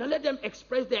call in and let them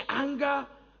express their anger.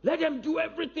 Let them do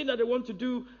everything that they want to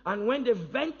do. And when they've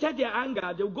vented their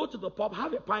anger, they'll go to the pub,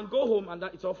 have a pint, go home, and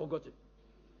it's all forgotten.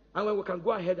 And when we can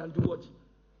go ahead and do what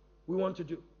we want to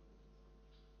do.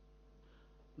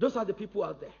 Those are the people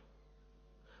out there.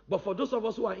 But for those of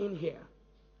us who are in here,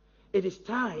 it is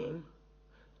time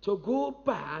to go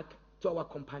back to our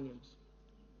companions.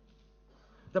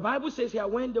 The Bible says here,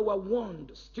 when they were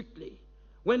warned strictly,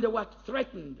 when they were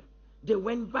threatened, they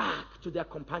went back to their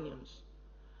companions.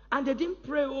 And they didn't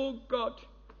pray, oh God,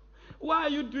 why are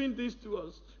you doing this to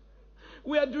us?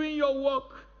 We are doing your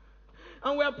work,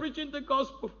 and we are preaching the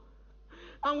gospel,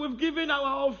 and we've given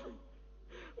our offering.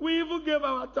 We even gave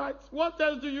our tithes. What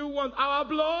else do you want? Our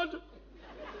blood?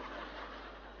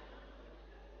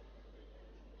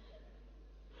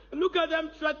 Look at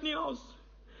them threatening us.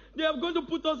 They are going to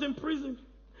put us in prison.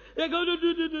 They're going to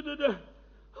do.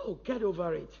 Oh, get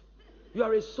over it. You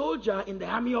are a soldier in the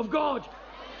army of God.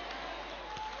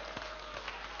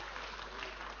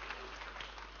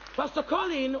 Pastor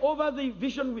Colin, over the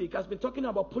Vision Week, has been talking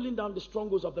about pulling down the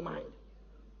strongholds of the mind.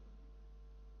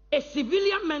 A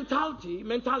civilian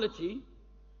mentality,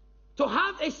 to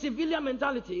have a civilian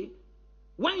mentality,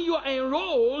 when you are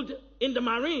enrolled in the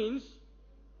Marines,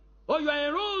 or you are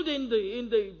enrolled in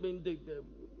the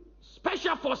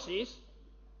Special Forces,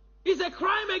 is a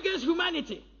crime against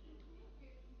humanity.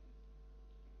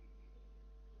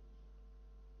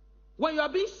 When you are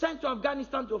being sent to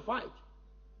Afghanistan to fight,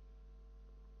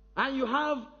 and you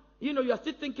have, you are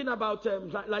still thinking about,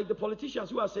 like the politicians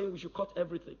who are saying we should cut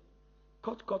everything.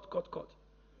 Cut.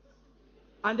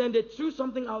 And then they threw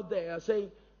something out there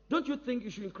saying, don't you think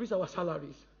you should increase our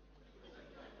salaries?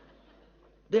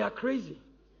 They are crazy.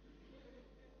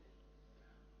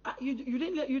 You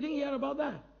didn't hear about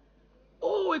that?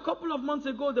 Oh, a couple of months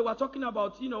ago, they were talking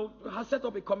about, has set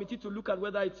up a committee to look at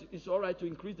whether it's all right to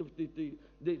increase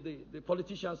the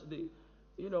politicians,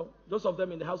 those of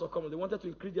them in the House of Commons. They wanted to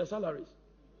increase their salaries.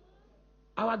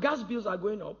 Our gas bills are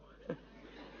going up.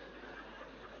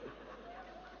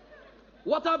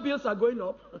 Water bills are going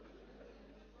up.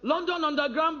 London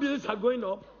Underground bills are going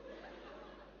up.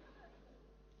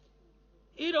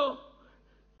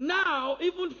 Now,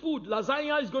 even food,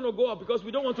 lasagna is going to go up because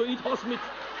we don't want to eat horse meat.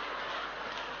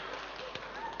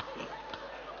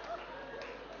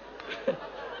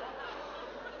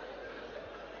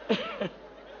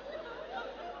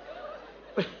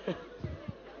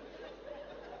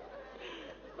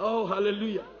 Oh,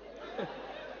 hallelujah.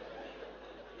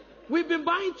 We've been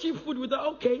buying cheap food with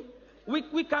okay.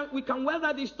 We can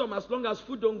weather this storm as long as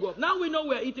food don't go up. Now we know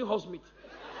we're eating horse meat.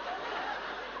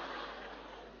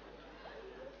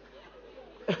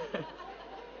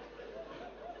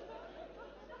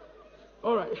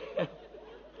 All right.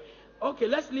 Okay,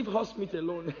 let's leave horse meat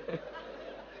alone.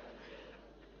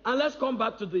 And let's come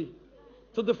back to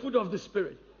the food of the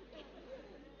Spirit.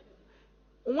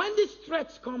 When these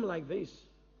threats come like this,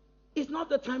 it's not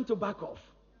the time to back off.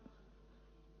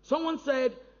 Someone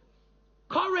said,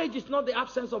 courage is not the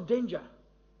absence of danger.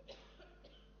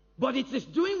 But it is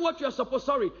doing what you're supposed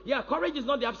to. Courage is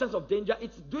not the absence of danger.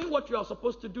 It's doing what you are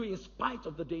supposed to do in spite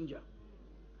of the danger.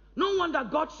 No wonder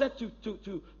God said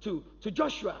to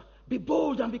Joshua, be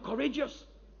bold and be courageous.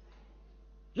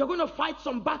 You're going to fight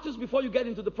some battles before you get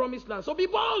into the promised land. So be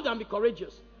bold and be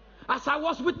courageous. As I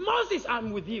was with Moses,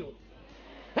 I'm with you.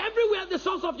 Everywhere the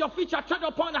soles of your feet are tread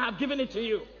upon, I have given it to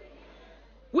you.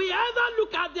 We either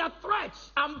look at their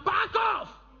threats and back off,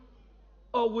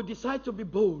 or we decide to be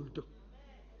bold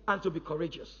and to be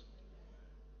courageous.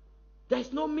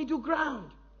 There's no middle ground.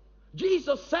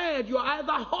 Jesus said you are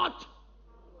either hot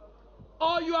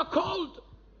or you are cold.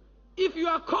 If you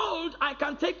are cold, I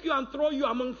can take you and throw you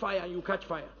among fire and you catch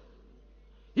fire.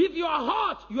 If you are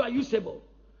hot, you are usable.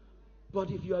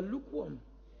 But if you are lukewarm,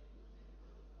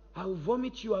 I will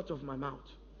vomit you out of my mouth.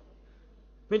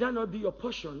 May that not be your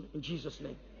portion in Jesus'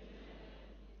 name.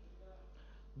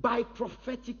 By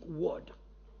prophetic word,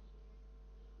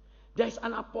 there's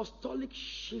an apostolic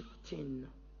shifting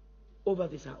over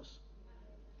this house.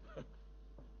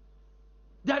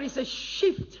 There is a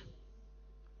shift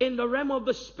in the realm of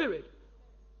the Spirit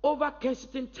over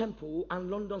Kensington Temple and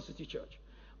London City Church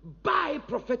by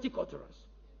prophetic utterance.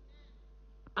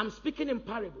 I'm speaking in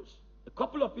parables. A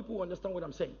couple of people will understand what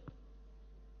I'm saying.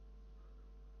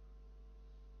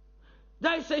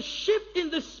 There is a shift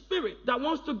in the spirit that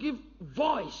wants to give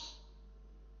voice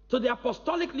to the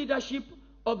apostolic leadership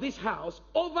of this house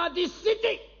over this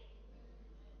city.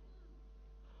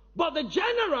 But the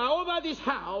general over this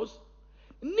house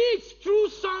needs true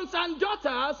sons and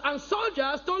daughters and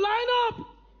soldiers to line up.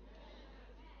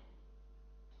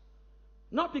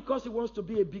 Not because he wants to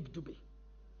be a big doobie.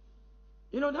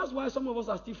 That's why some of us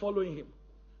are still following him.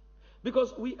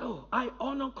 Because I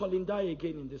honor Colin Dye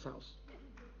again in this house.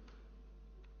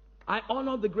 I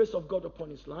honor the grace of God upon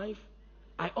his life.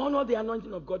 I honor the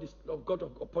anointing of God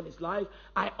upon his life.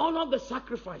 I honor the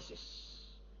sacrifices.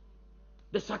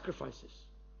 The sacrifices.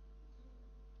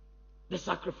 The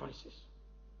sacrifices.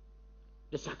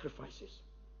 The sacrifices.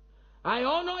 I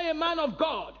honor a man of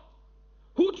God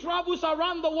who travels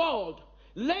around the world,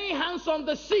 laying hands on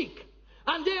the sick,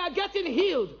 and they are getting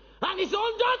healed. And his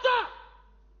own daughter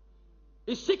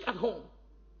is sick at home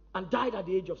and died at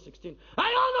the age of 16. I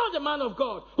honor the man of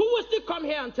God who will still come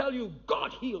here and tell you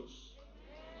God heals.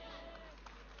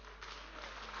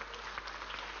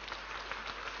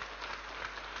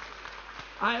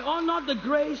 I honor the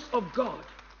grace of God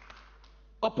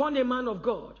upon a man of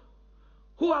God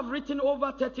who have written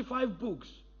over 35 books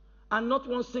and not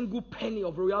one single penny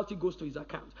of royalty goes to his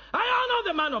account. I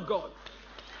honor the man of God.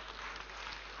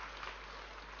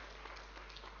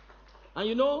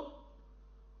 And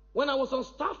when I was on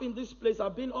staff in this place,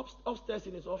 I've been upstairs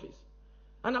in his office.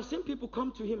 And I've seen people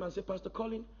come to him and say, Pastor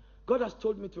Colin, God has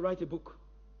told me to write a book.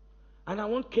 And I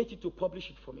want Katie to publish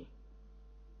it for me.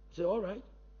 I say, all right.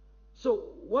 So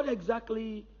what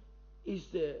exactly is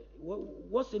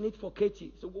what's in it for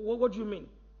Katie? So what do you mean?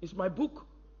 It's my book.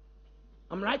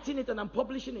 I'm writing it and I'm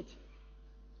publishing it.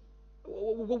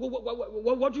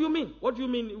 What do you mean? What do you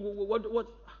mean? What?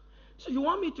 So you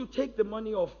want me to take the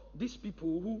money of these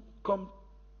people who come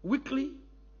weekly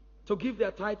to give their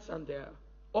tithes and their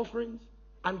offerings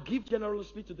and give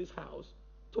generously to this house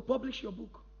to publish your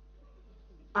book?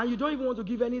 And you don't even want to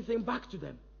give anything back to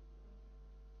them.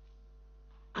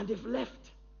 And they've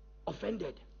left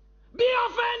offended. Be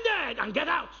offended and get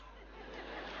out.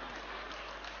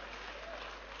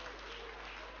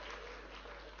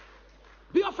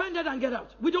 Be offended and get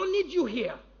out. We don't need you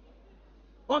here.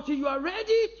 Until you are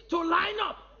ready to line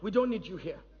up, we don't need you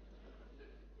here.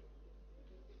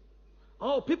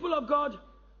 Oh, people of God,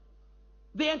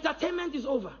 the entertainment is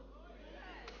over.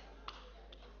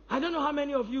 I don't know how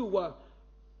many of you were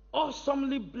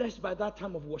awesomely blessed by that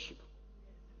time of worship.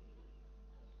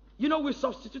 We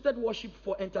substituted worship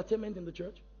for entertainment in the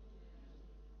church.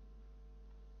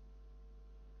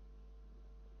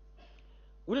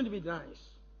 Wouldn't it be nice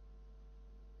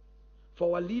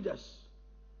for our leaders,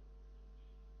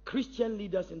 Christian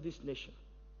leaders in this nation,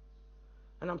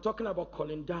 and I'm talking about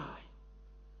Colin Dye,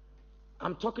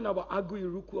 I'm talking about Agu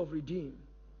Iruku of Redeem,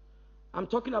 I'm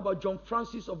talking about John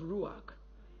Francis of Ruach,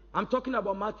 I'm talking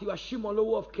about Matthew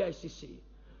Ashimolowo of KICC,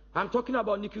 I'm talking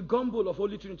about Nicky Gumbel of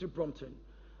Holy Trinity Brompton,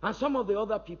 and some of the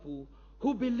other people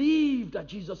who believe that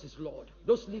Jesus is Lord,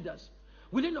 those leaders.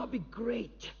 Will it not be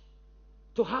great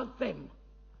to have them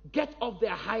get off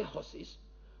their high horses,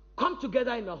 come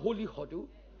together in a holy huddle,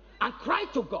 and cry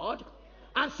to God,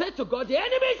 and say to God, the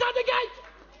enemy is at the gate?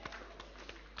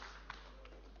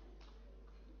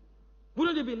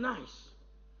 Wouldn't it be nice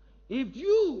if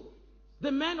you,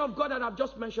 the men of God that I've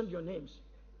just mentioned your names,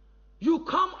 you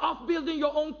come off building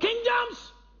your own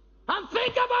kingdoms and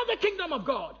think about the kingdom of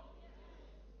God?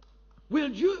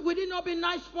 Would it not be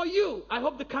nice for you? I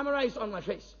hope the camera is on my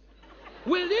face.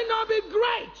 Will it not be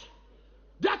great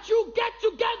that you get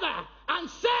together and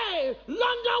say,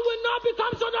 London will not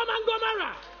become Sodom and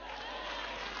Gomorrah?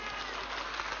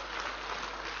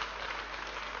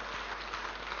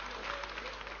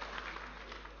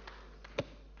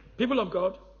 People of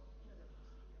God,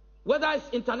 whether it's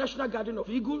International Garden of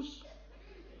Eagles,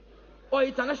 or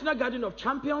International Garden of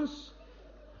Champions,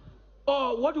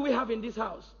 or what do we have in this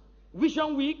house?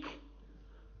 Vision Week,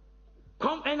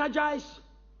 Come Energize.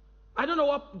 I don't know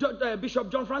what Bishop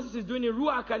John Francis is doing in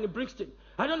Ruach and in Brixton.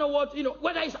 I don't know what,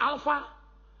 whether it's Alpha.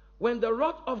 When the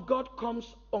wrath of God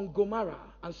comes on Gomorrah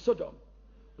and Sodom,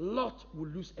 Lot will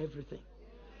lose everything.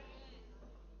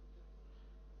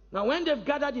 Now, when they've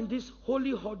gathered in this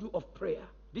holy huddle of prayer,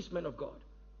 these men of God,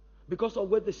 because of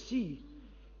what they see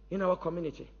in our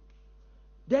community,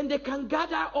 then they can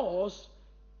gather us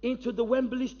into the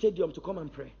Wembley Stadium to come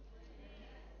and pray.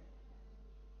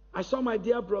 I saw my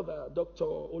dear brother, Dr.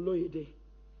 Oloyede,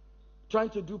 trying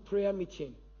to do prayer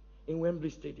meeting in Wembley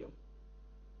Stadium.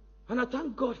 And I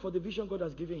thank God for the vision God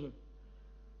has given him.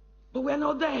 But we're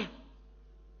not there.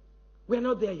 We're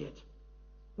not there yet.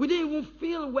 We didn't even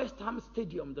feel West Ham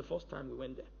Stadium the first time we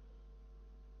went there.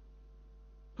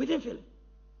 We didn't feel it.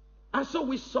 And so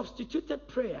we substituted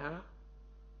prayer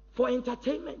for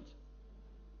entertainment.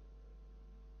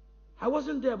 I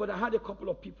wasn't there, but I had a couple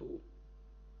of people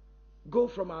go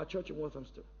from our church in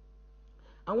Walthamstow.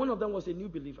 And one of them was a new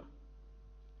believer.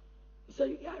 He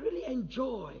said, I really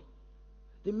enjoy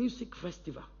the music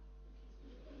festival.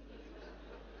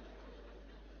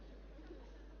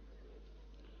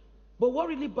 But what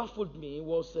really baffled me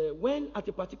was when at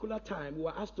a particular time we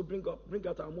were asked to bring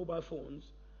out our mobile phones,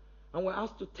 and we were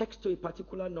asked to text to a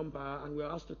particular number, and we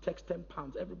were asked to text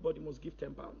 £10. Everybody must give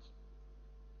 £10.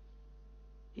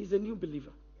 He's a new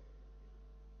believer.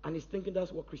 And he's thinking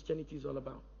that's what Christianity is all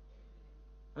about.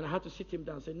 And I had to sit him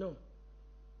down and say, no,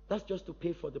 that's just to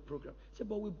pay for the program. He said,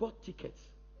 but we bought tickets.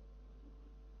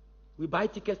 We buy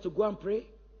tickets to go and pray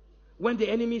when the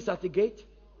enemy is at the gate.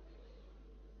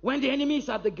 When the enemy is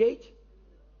at the gate,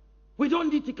 we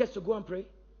don't need tickets to go and pray.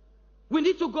 We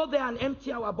need to go there and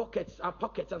empty our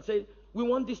pockets, and say, we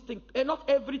want this thing. And not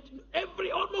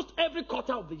almost every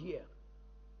quarter of the year,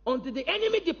 until the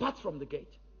enemy departs from the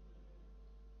gate.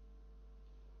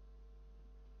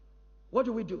 What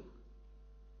do we do?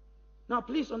 Now,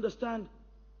 please understand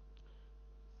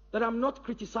that I'm not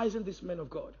criticizing this man of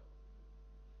God.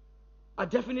 I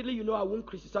won't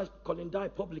criticize Colin Dye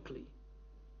publicly.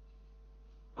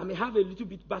 I may have a little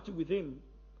bit battle with him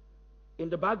in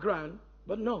the background,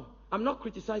 but no, I'm not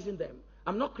criticizing them.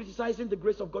 I'm not criticizing the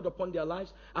grace of God upon their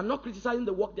lives. I'm not criticizing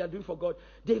the work they are doing for God.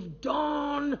 They've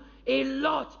done a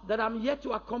lot that I'm yet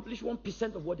to accomplish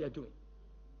 1% of what they are doing.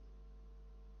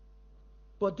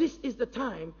 But this is the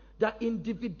time that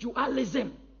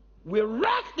individualism will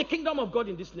wreck the kingdom of God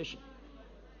in this nation.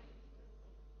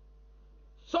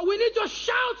 So we need to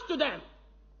shout to them.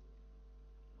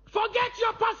 Forget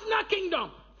your personal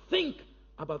kingdom. Think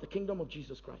about the kingdom of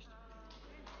Jesus Christ.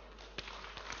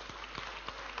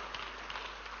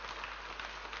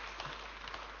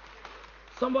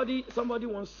 Somebody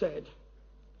once said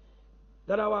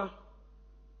that our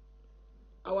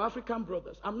African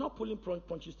brothers, I'm not pulling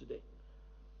punches today,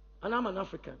 and I'm an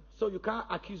African, so you can't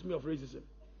accuse me of racism.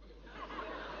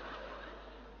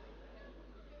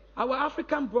 Our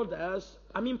African brothers,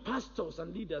 pastors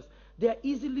and leaders, they are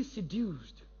easily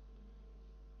seduced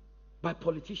by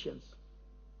politicians.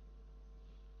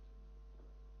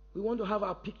 We want to have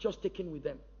our pictures taken with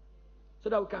them so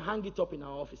that we can hang it up in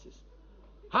our offices.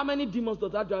 How many demons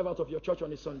does that drive out of your church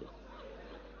on a Sunday?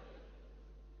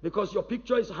 Because your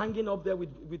picture is hanging up there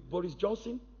with Boris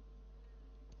Johnson,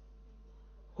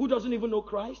 who doesn't even know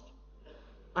Christ.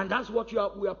 And that's what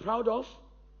we are proud of.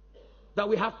 That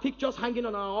we have pictures hanging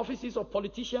on our offices of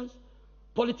politicians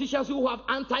who have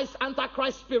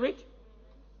antichrist spirit.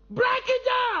 Break it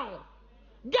down.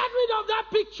 Get rid of that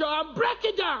picture and break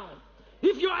it down.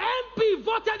 If your MP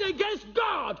voted against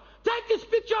God, take his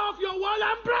picture off your wall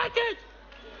and break it.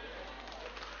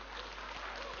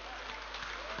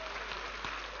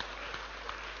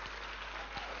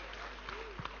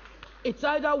 It's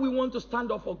either we want to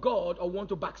stand up for God or want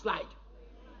to backslide.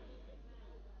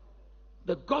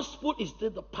 The gospel is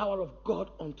still the power of God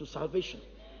unto salvation.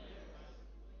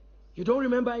 You don't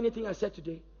remember anything I said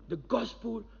today? The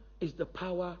gospel is the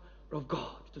power of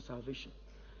God to salvation.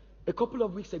 A couple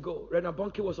of weeks ago, Rena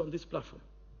Bonke was on this platform,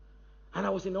 and I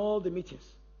was in all the meetings.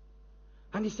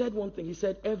 And he said one thing. He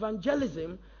said,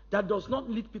 evangelism that does not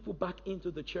lead people back into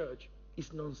the church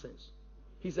is nonsense.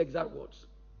 His exact words.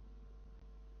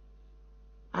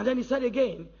 And then he said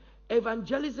again,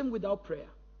 evangelism without prayer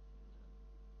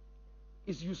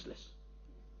is useless.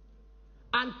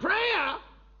 And prayer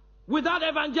without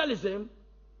evangelism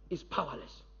is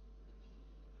powerless.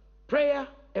 Prayer,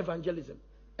 evangelism.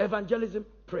 Evangelism,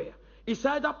 prayer. It's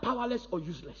either powerless or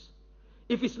useless.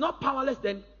 If it's not powerless,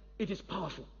 then it is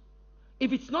powerful.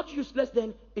 If it's not useless,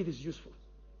 then it is useful.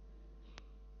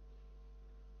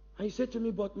 And he said to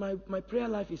me, but my prayer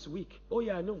life is weak. Oh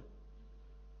yeah, I know.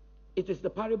 It is the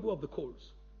parable of the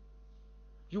coals.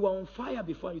 You were on fire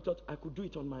before, you thought, I could do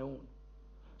it on my own.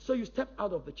 So you stepped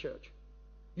out of the church.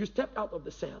 You stepped out of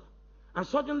the cell. And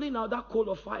suddenly now that coal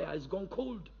of fire is gone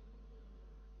cold.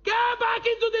 Get back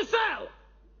into the cell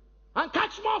and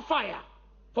catch more fire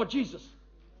for Jesus.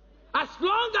 As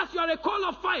long as you are a coal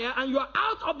of fire and you are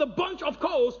out of the bunch of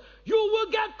coals, you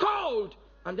will get cold.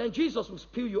 And then Jesus will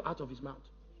spew you out of his mouth.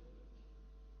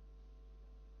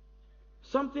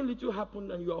 Something little happened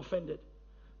and you are offended.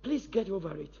 Please get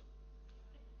over it.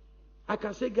 I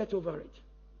can say get over it.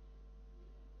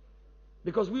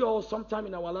 Because we all sometime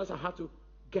in our lives have had to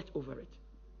get over it.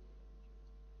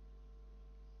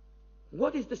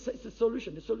 What is the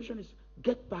solution? The solution is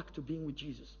get back to being with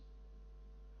Jesus.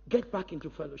 Get back into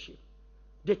fellowship.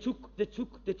 They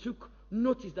took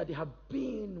notice that they have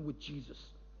been with Jesus.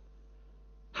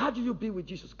 How do you be with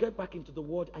Jesus? Get back into the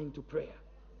word and into prayer.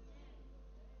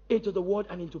 Into the word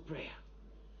and into prayer.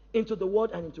 Into the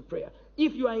word and into prayer.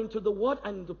 If you are into the word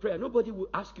and into prayer, nobody will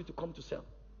ask you to come to cell.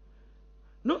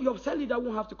 No, your cell leader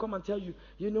won't have to come and tell you,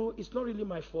 it's not really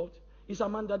my fault. It's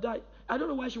Amanda died. I don't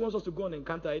know why she wants us to go on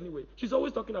encounter anyway. She's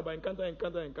always talking about encounter.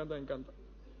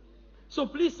 So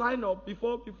please sign up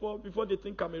before they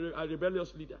think I'm a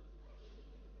rebellious leader.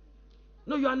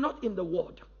 No, you are not in the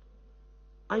word.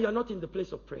 And you are not in the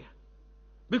place of prayer.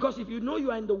 Because if you know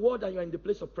you are in the word and you are in the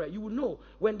place of prayer, you will know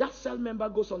when that cell member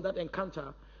goes on that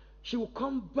encounter, she will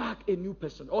come back a new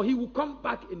person. Or he will come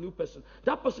back a new person.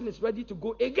 That person is ready to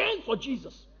go again for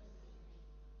Jesus.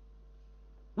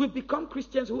 We've become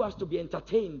Christians who has to be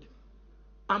entertained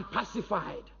and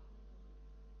pacified.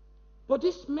 But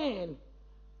these men,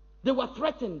 they were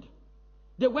threatened.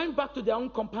 They went back to their own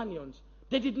companions.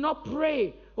 They did not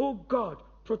pray, oh God,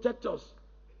 protect us.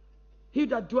 He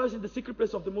that dwells in the secret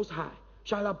place of the Most High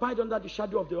shall abide under the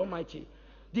shadow of the Almighty.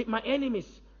 My enemies,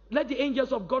 let the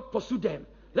angels of God pursue them.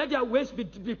 Let their ways be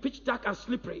pitch dark and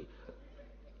slippery.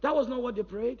 That was not what they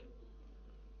prayed.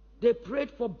 They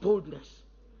prayed for boldness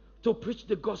to preach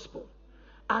the gospel.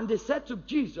 And they said to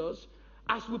Jesus,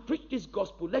 as we preach this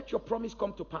gospel, let your promise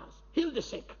come to pass. Heal the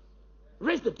sick,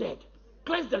 raise the dead,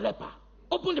 cleanse the leper,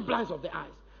 open the blinds of the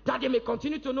eyes, that they may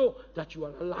continue to know that you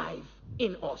are alive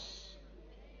in us.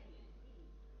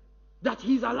 That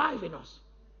he's alive in us.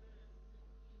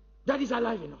 That is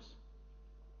alive in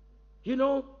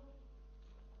us.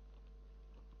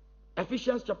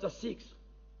 Ephesians chapter 6,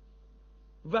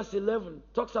 verse 11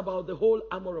 talks about the whole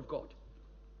armor of God.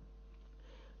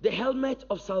 The helmet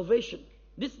of salvation.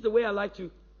 This is the way I like to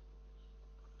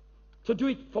do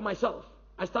it for myself.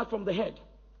 I start from the head.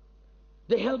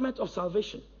 The helmet of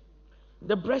salvation.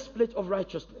 The breastplate of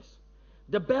righteousness.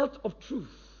 The belt of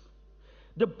truth.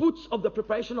 The boots of the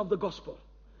preparation of the gospel.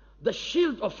 The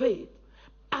shield of faith.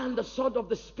 And the sword of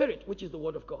the Spirit, which is the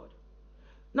word of God.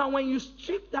 Now, when you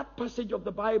strip that passage of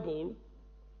the Bible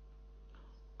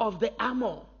of the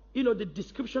armor, the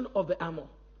description of the armor,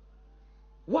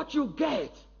 what you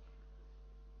get,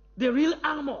 the real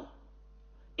armor,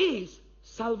 is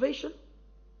salvation,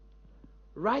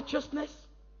 righteousness,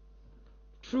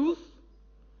 truth,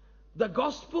 the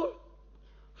gospel,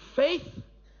 faith,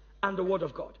 and the word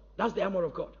of God. That's the armor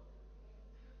of God.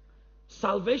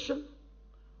 Salvation,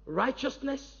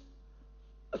 righteousness,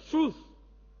 truth,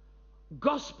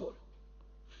 gospel,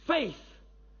 faith,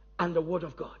 and the word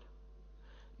of God.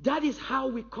 That is how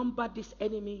we combat this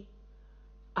enemy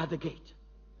at the gate.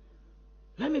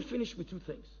 Let me finish with two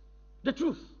things. The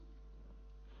truth.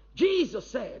 Jesus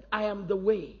said, I am the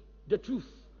way, the truth,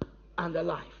 and the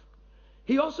life.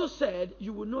 He also said,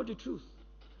 you will know the truth,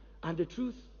 and the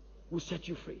truth will set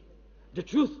you free. The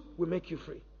truth will make you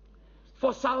free.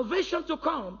 For salvation to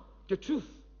come, the truth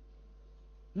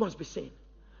must be seen.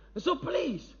 And so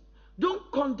please,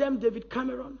 don't condemn David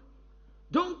Cameron.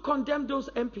 Don't condemn those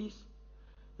MPs.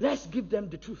 Let's give them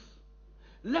the truth.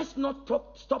 Let's not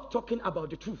stop talking about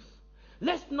the truth.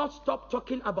 Let's not stop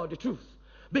talking about the truth.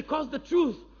 Because the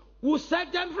truth will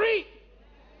set them free.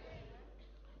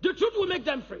 The truth will make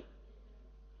them free.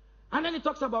 And then he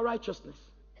talks about righteousness.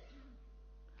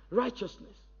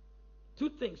 Righteousness. Two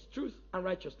things, truth and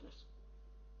righteousness.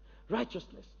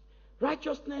 Righteousness.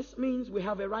 Righteousness means we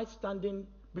have a right standing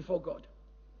before God.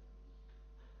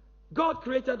 God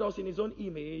created us in his own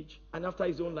image and after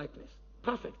his own likeness.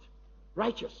 Perfect.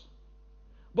 Righteous.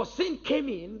 But sin came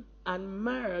in and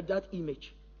marred that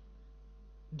image.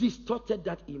 Distorted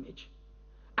that image.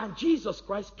 And Jesus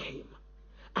Christ came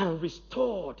and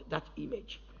restored that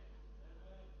image.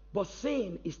 But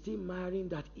sin is still marring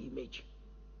that image.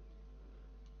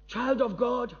 Child of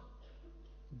God,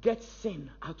 get sin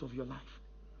out of your life.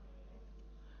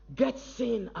 Get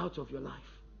sin out of your life.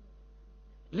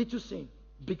 Little sin,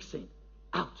 big sin,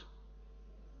 out.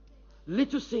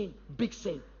 Little sin, big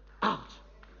sin, out.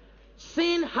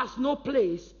 Sin has no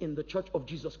place in the church of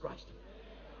Jesus Christ.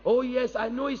 Oh yes, I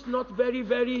know it's not very,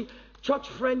 very church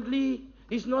friendly.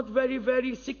 It's not very,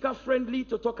 very seeker friendly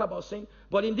to talk about sin.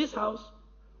 But in this house,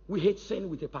 we hate sin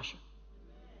with a passion.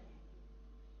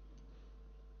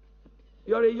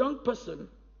 You're a young person.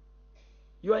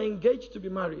 You are engaged to be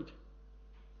married.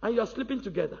 And you are sleeping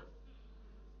together.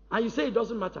 And you say it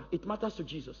doesn't matter. It matters to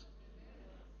Jesus.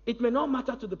 It may not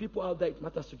matter to the people out there. It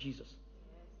matters to Jesus.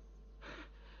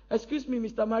 Excuse me,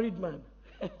 Mr. Married Man.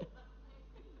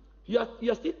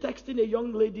 You're still texting a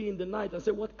young lady in the night and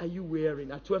say, what are you wearing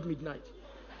at 12 midnight?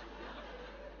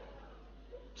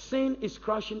 Sin is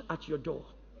crashing at your door.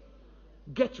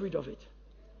 Get rid of it.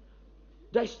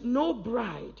 There's no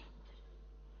bride.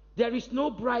 There is no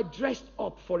bride dressed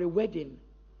up for a wedding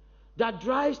that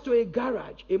drives to a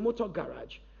garage, a motor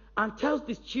garage, and tells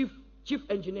this chief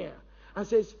engineer and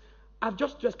says, I've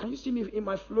just dressed. Can you see me in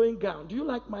my flowing gown? Do you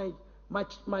like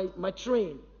my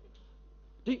train?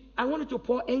 I wanted to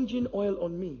pour engine oil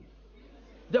on me.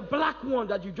 The black one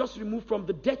that you just removed from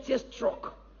the dirtiest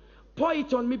truck. Pour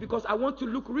it on me because I want to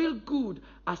look real good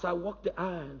as I walk the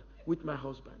aisle with my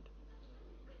husband.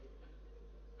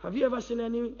 Have you ever seen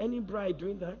any bride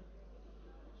doing that?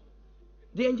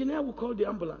 The engineer will call the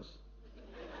ambulance.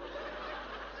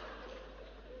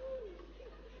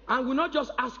 And will not just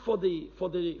ask for the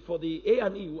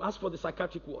A&E, will ask for the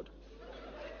psychiatric ward.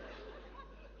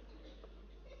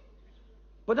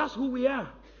 But that's who we are.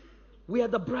 We are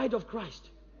the bride of Christ.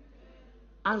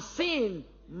 And sin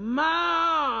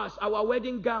mars our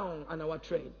wedding gown and our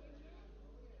train.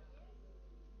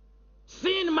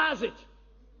 Sin mars it.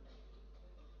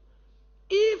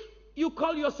 If you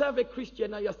call yourself a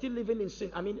Christian and you're still living in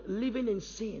sin, living in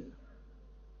sin,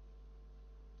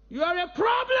 you are a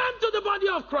problem to the body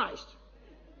of Christ.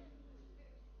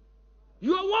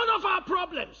 You are one of our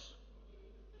problems.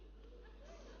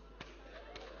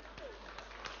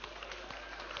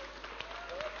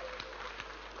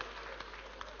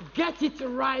 Get it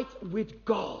right with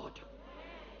God.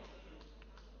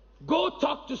 Go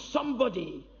talk to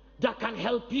somebody that can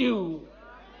help you.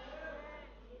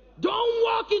 Don't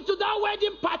walk into that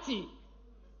wedding party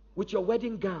with your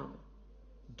wedding gown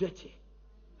dirty.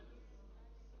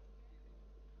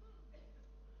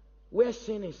 Where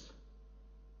sin is,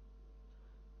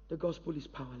 the gospel is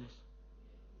powerless.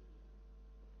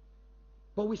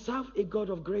 But we serve a God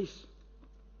of grace.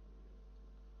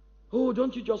 Oh,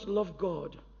 don't you just love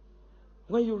God?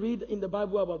 When you read in the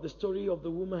Bible about the story of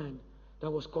the woman that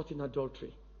was caught in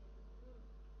adultery,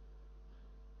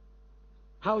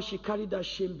 how she carried that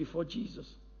shame before Jesus,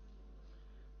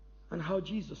 and how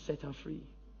Jesus set her free,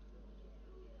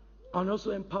 and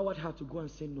also empowered her to go and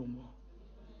sin no more.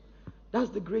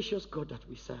 That's the gracious God that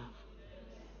we serve.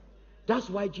 That's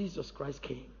why Jesus Christ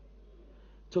came,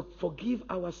 to forgive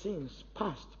our sins,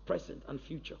 past, present, and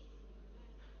future,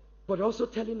 but also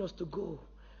telling us to go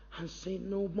and sin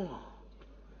no more.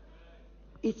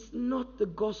 It's not the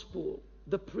gospel,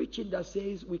 the preaching that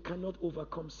says we cannot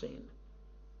overcome sin.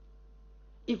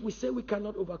 If we say we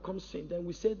cannot overcome sin, then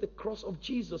we say the cross of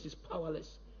Jesus is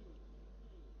powerless.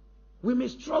 We may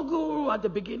struggle at the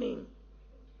beginning.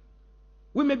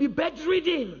 We may be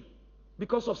bedridden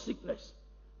because of sickness.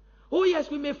 Oh yes,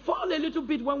 we may fall a little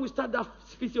bit when we start that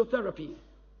physiotherapy.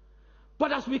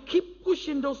 But as we keep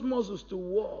pushing those muscles to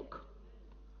walk,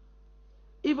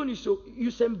 even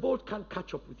Usain Bolt can't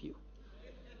catch up with you.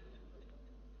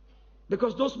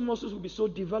 Because those muscles will be so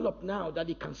developed now that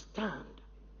he can stand.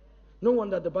 No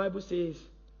wonder the Bible says,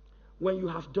 when you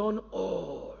have done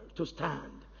all to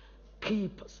stand,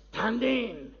 keep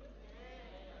standing.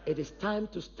 It is time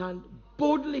to stand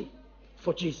boldly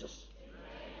for Jesus.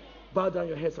 Bow down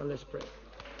your heads and let's pray.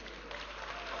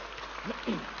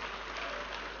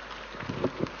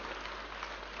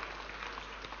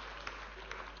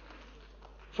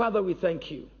 Father, we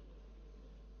thank you.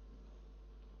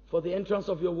 For the entrance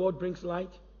of your word brings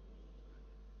light.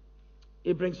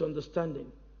 It brings understanding.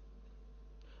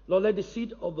 Lord, let the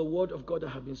seed of the word of God that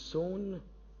have been sown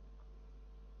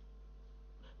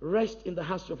rest in the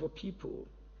hearts of your people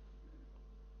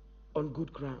on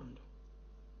good ground.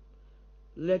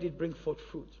 Let it bring forth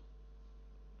fruit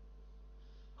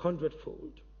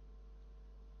 100-fold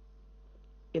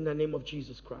in the name of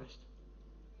Jesus Christ.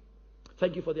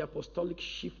 Thank you for the apostolic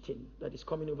shifting that is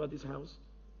coming over this house.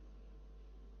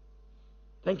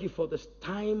 Thank you for this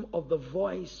time of the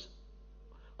voice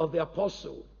of the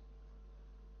apostle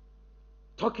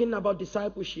talking about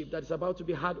discipleship that is about to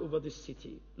be had over this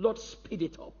city. Lord, speed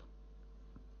it up.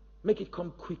 Make it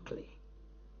come quickly.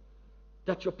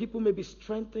 That your people may be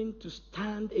strengthened to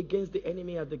stand against the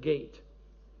enemy at the gate.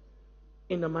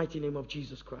 In the mighty name of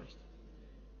Jesus Christ.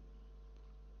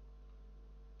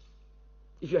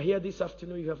 If you're here this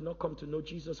afternoon, you have not come to know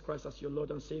Jesus Christ as your Lord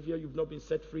and Savior, you've not been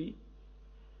set free.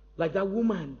 Like that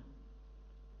woman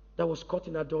that was caught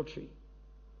in adultery.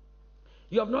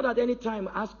 You have not at any time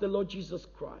asked the Lord Jesus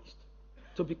Christ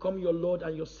to become your Lord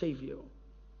and your Savior.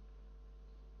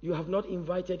 You have not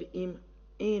invited him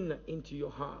into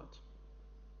your heart.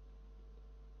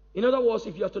 In other words,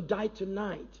 if you are to die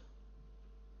tonight,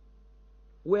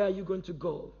 where are you going to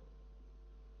go?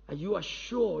 Are you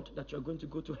assured that you're going to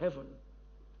go to heaven?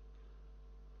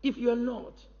 If you are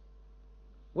not,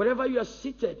 wherever you are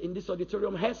seated in this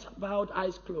auditorium, heads bowed,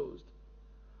 eyes closed,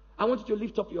 I want you to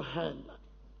lift up your hand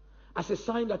as a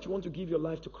sign that you want to give your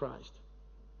life to Christ.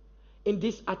 In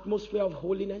this atmosphere of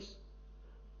holiness,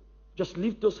 just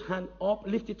lift those hands up,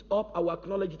 lift it up. I will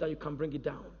acknowledge it and you can bring it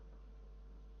down.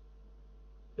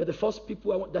 You're the first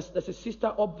people I want. There's a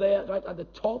sister up there right at the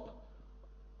top.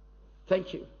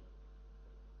 Thank you.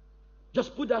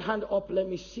 Just put that hand up. Let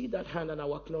me see that hand and I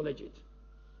will acknowledge it.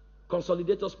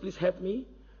 Consolidators, please help me.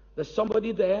 There's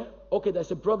somebody there. Okay,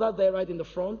 there's a brother there right in the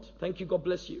front. Thank you. God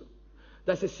bless you.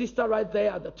 There's a sister right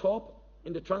there at the top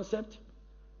in the transept.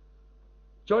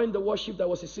 During the worship, there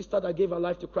was a sister that gave her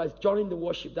life to Christ. During the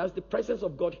worship, that's the presence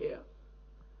of God here.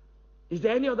 Is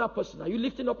there any other person? Are you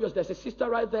lifting up yours? There's a sister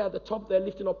right there at the top there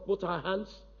lifting up both her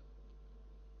hands.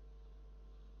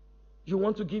 You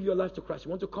want to give your life to Christ. You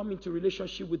want to come into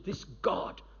relationship with this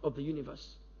God of the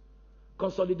universe.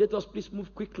 Consolidators, please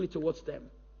move quickly towards them.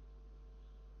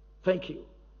 Thank you.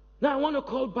 Now I want to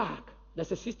call back.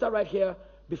 There's a sister right here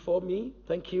before me.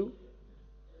 Thank you.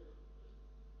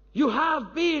 You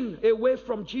have been away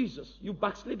from Jesus. You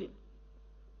backslidden.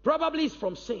 Probably it's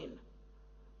from sin.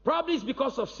 Probably it's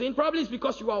because of sin. Probably it's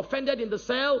because you were offended in the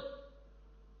cell.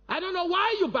 I don't know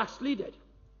why you backslided.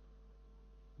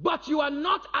 But you are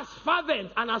not as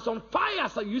fervent and as on fire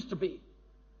as you used to be.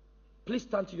 Please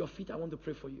stand to your feet. I want to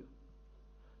pray for you.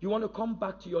 You want to come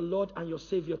back to your Lord and your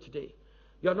Savior today.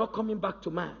 You're not coming back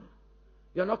to man.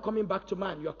 You're not coming back to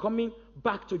man. You're coming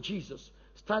back to Jesus.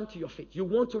 Stand to your feet. You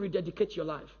want to rededicate your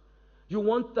life. You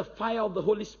want the fire of the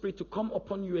Holy Spirit to come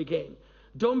upon you again.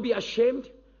 Don't be ashamed.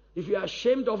 If you are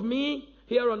ashamed of me,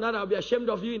 here or not, I'll be ashamed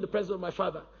of you in the presence of my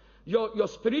Father. Your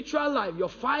spiritual life, your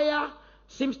fire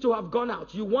seems to have gone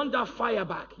out. You want that fire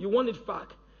back. You want it back.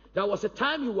 There was a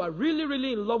time you were really,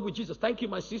 really in love with Jesus. Thank you,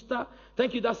 my sister.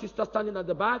 Thank you, that sister standing at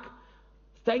the back.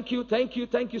 Thank you, thank you,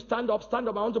 thank you. Stand up, stand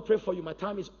up. I want to pray for you. My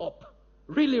time is up.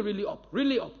 Really, really up.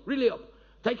 Really up. Really up.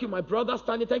 Thank you, my brother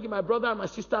standing. Thank you, my brother and my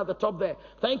sister at the top there.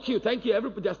 Thank you, thank you.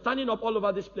 Everybody, they're standing up all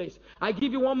over this place. I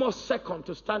give you one more second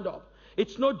to stand up.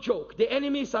 It's no joke. The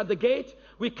enemy is at the gate.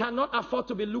 We cannot afford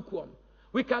to be lukewarm.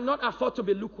 We cannot afford to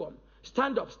be lukewarm.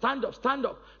 Stand up, stand up, stand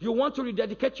up. You want to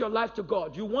rededicate your life to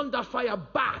God. You want that fire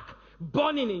back,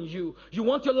 burning in you. You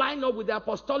want to line up with the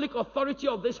apostolic authority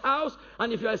of this house.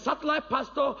 And if you're a satellite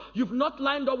pastor, you've not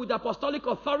lined up with the apostolic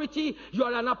authority. You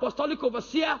are an apostolic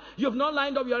overseer. You've not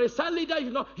lined up. You're a cell leader.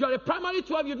 You're a primary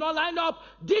 12. You've not lined up.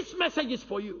 This message is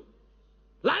for you.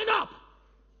 Line up.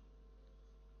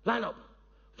 Line up.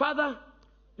 Father,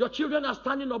 your children are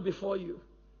standing up before you.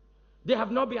 They have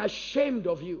not been ashamed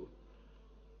of you.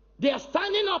 They are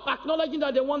standing up acknowledging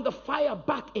that they want the fire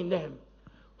back in them.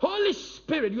 Holy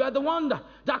Spirit, you are the one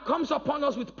that comes upon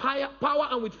us with power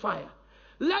and with fire.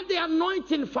 Let the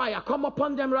anointing fire come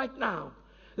upon them right now.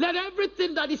 Let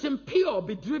everything that is impure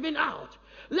be driven out.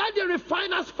 Let the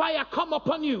refiner's fire come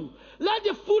upon you. Let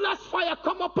the fuller's fire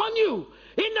come upon you.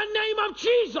 In the name of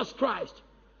Jesus Christ.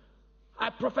 I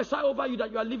prophesy over you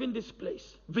that you are leaving this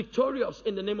place victorious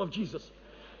in the name of Jesus.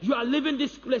 You are leaving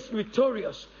this place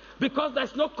victorious. Because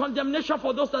there's no condemnation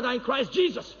for those that are in Christ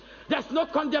Jesus. There's no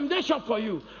condemnation for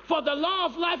you. For the law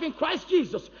of life in Christ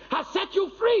Jesus has set you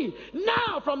free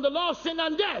now from the law of sin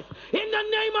and death. In the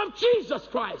name of Jesus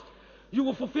Christ. You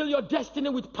will fulfill your destiny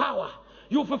with power.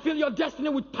 You will fulfill your destiny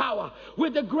with power.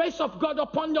 With the grace of God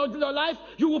upon your life,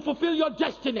 you will fulfill your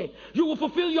destiny. You will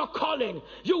fulfill your calling.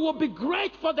 You will be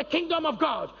great for the kingdom of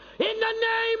God. In the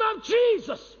name of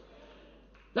Jesus.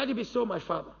 Let it be so, my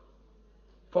Father.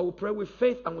 For we pray with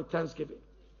faith and with thanksgiving.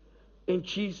 In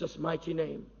Jesus' mighty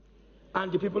name.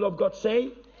 And the people of God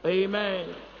say, Amen.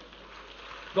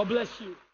 God bless you.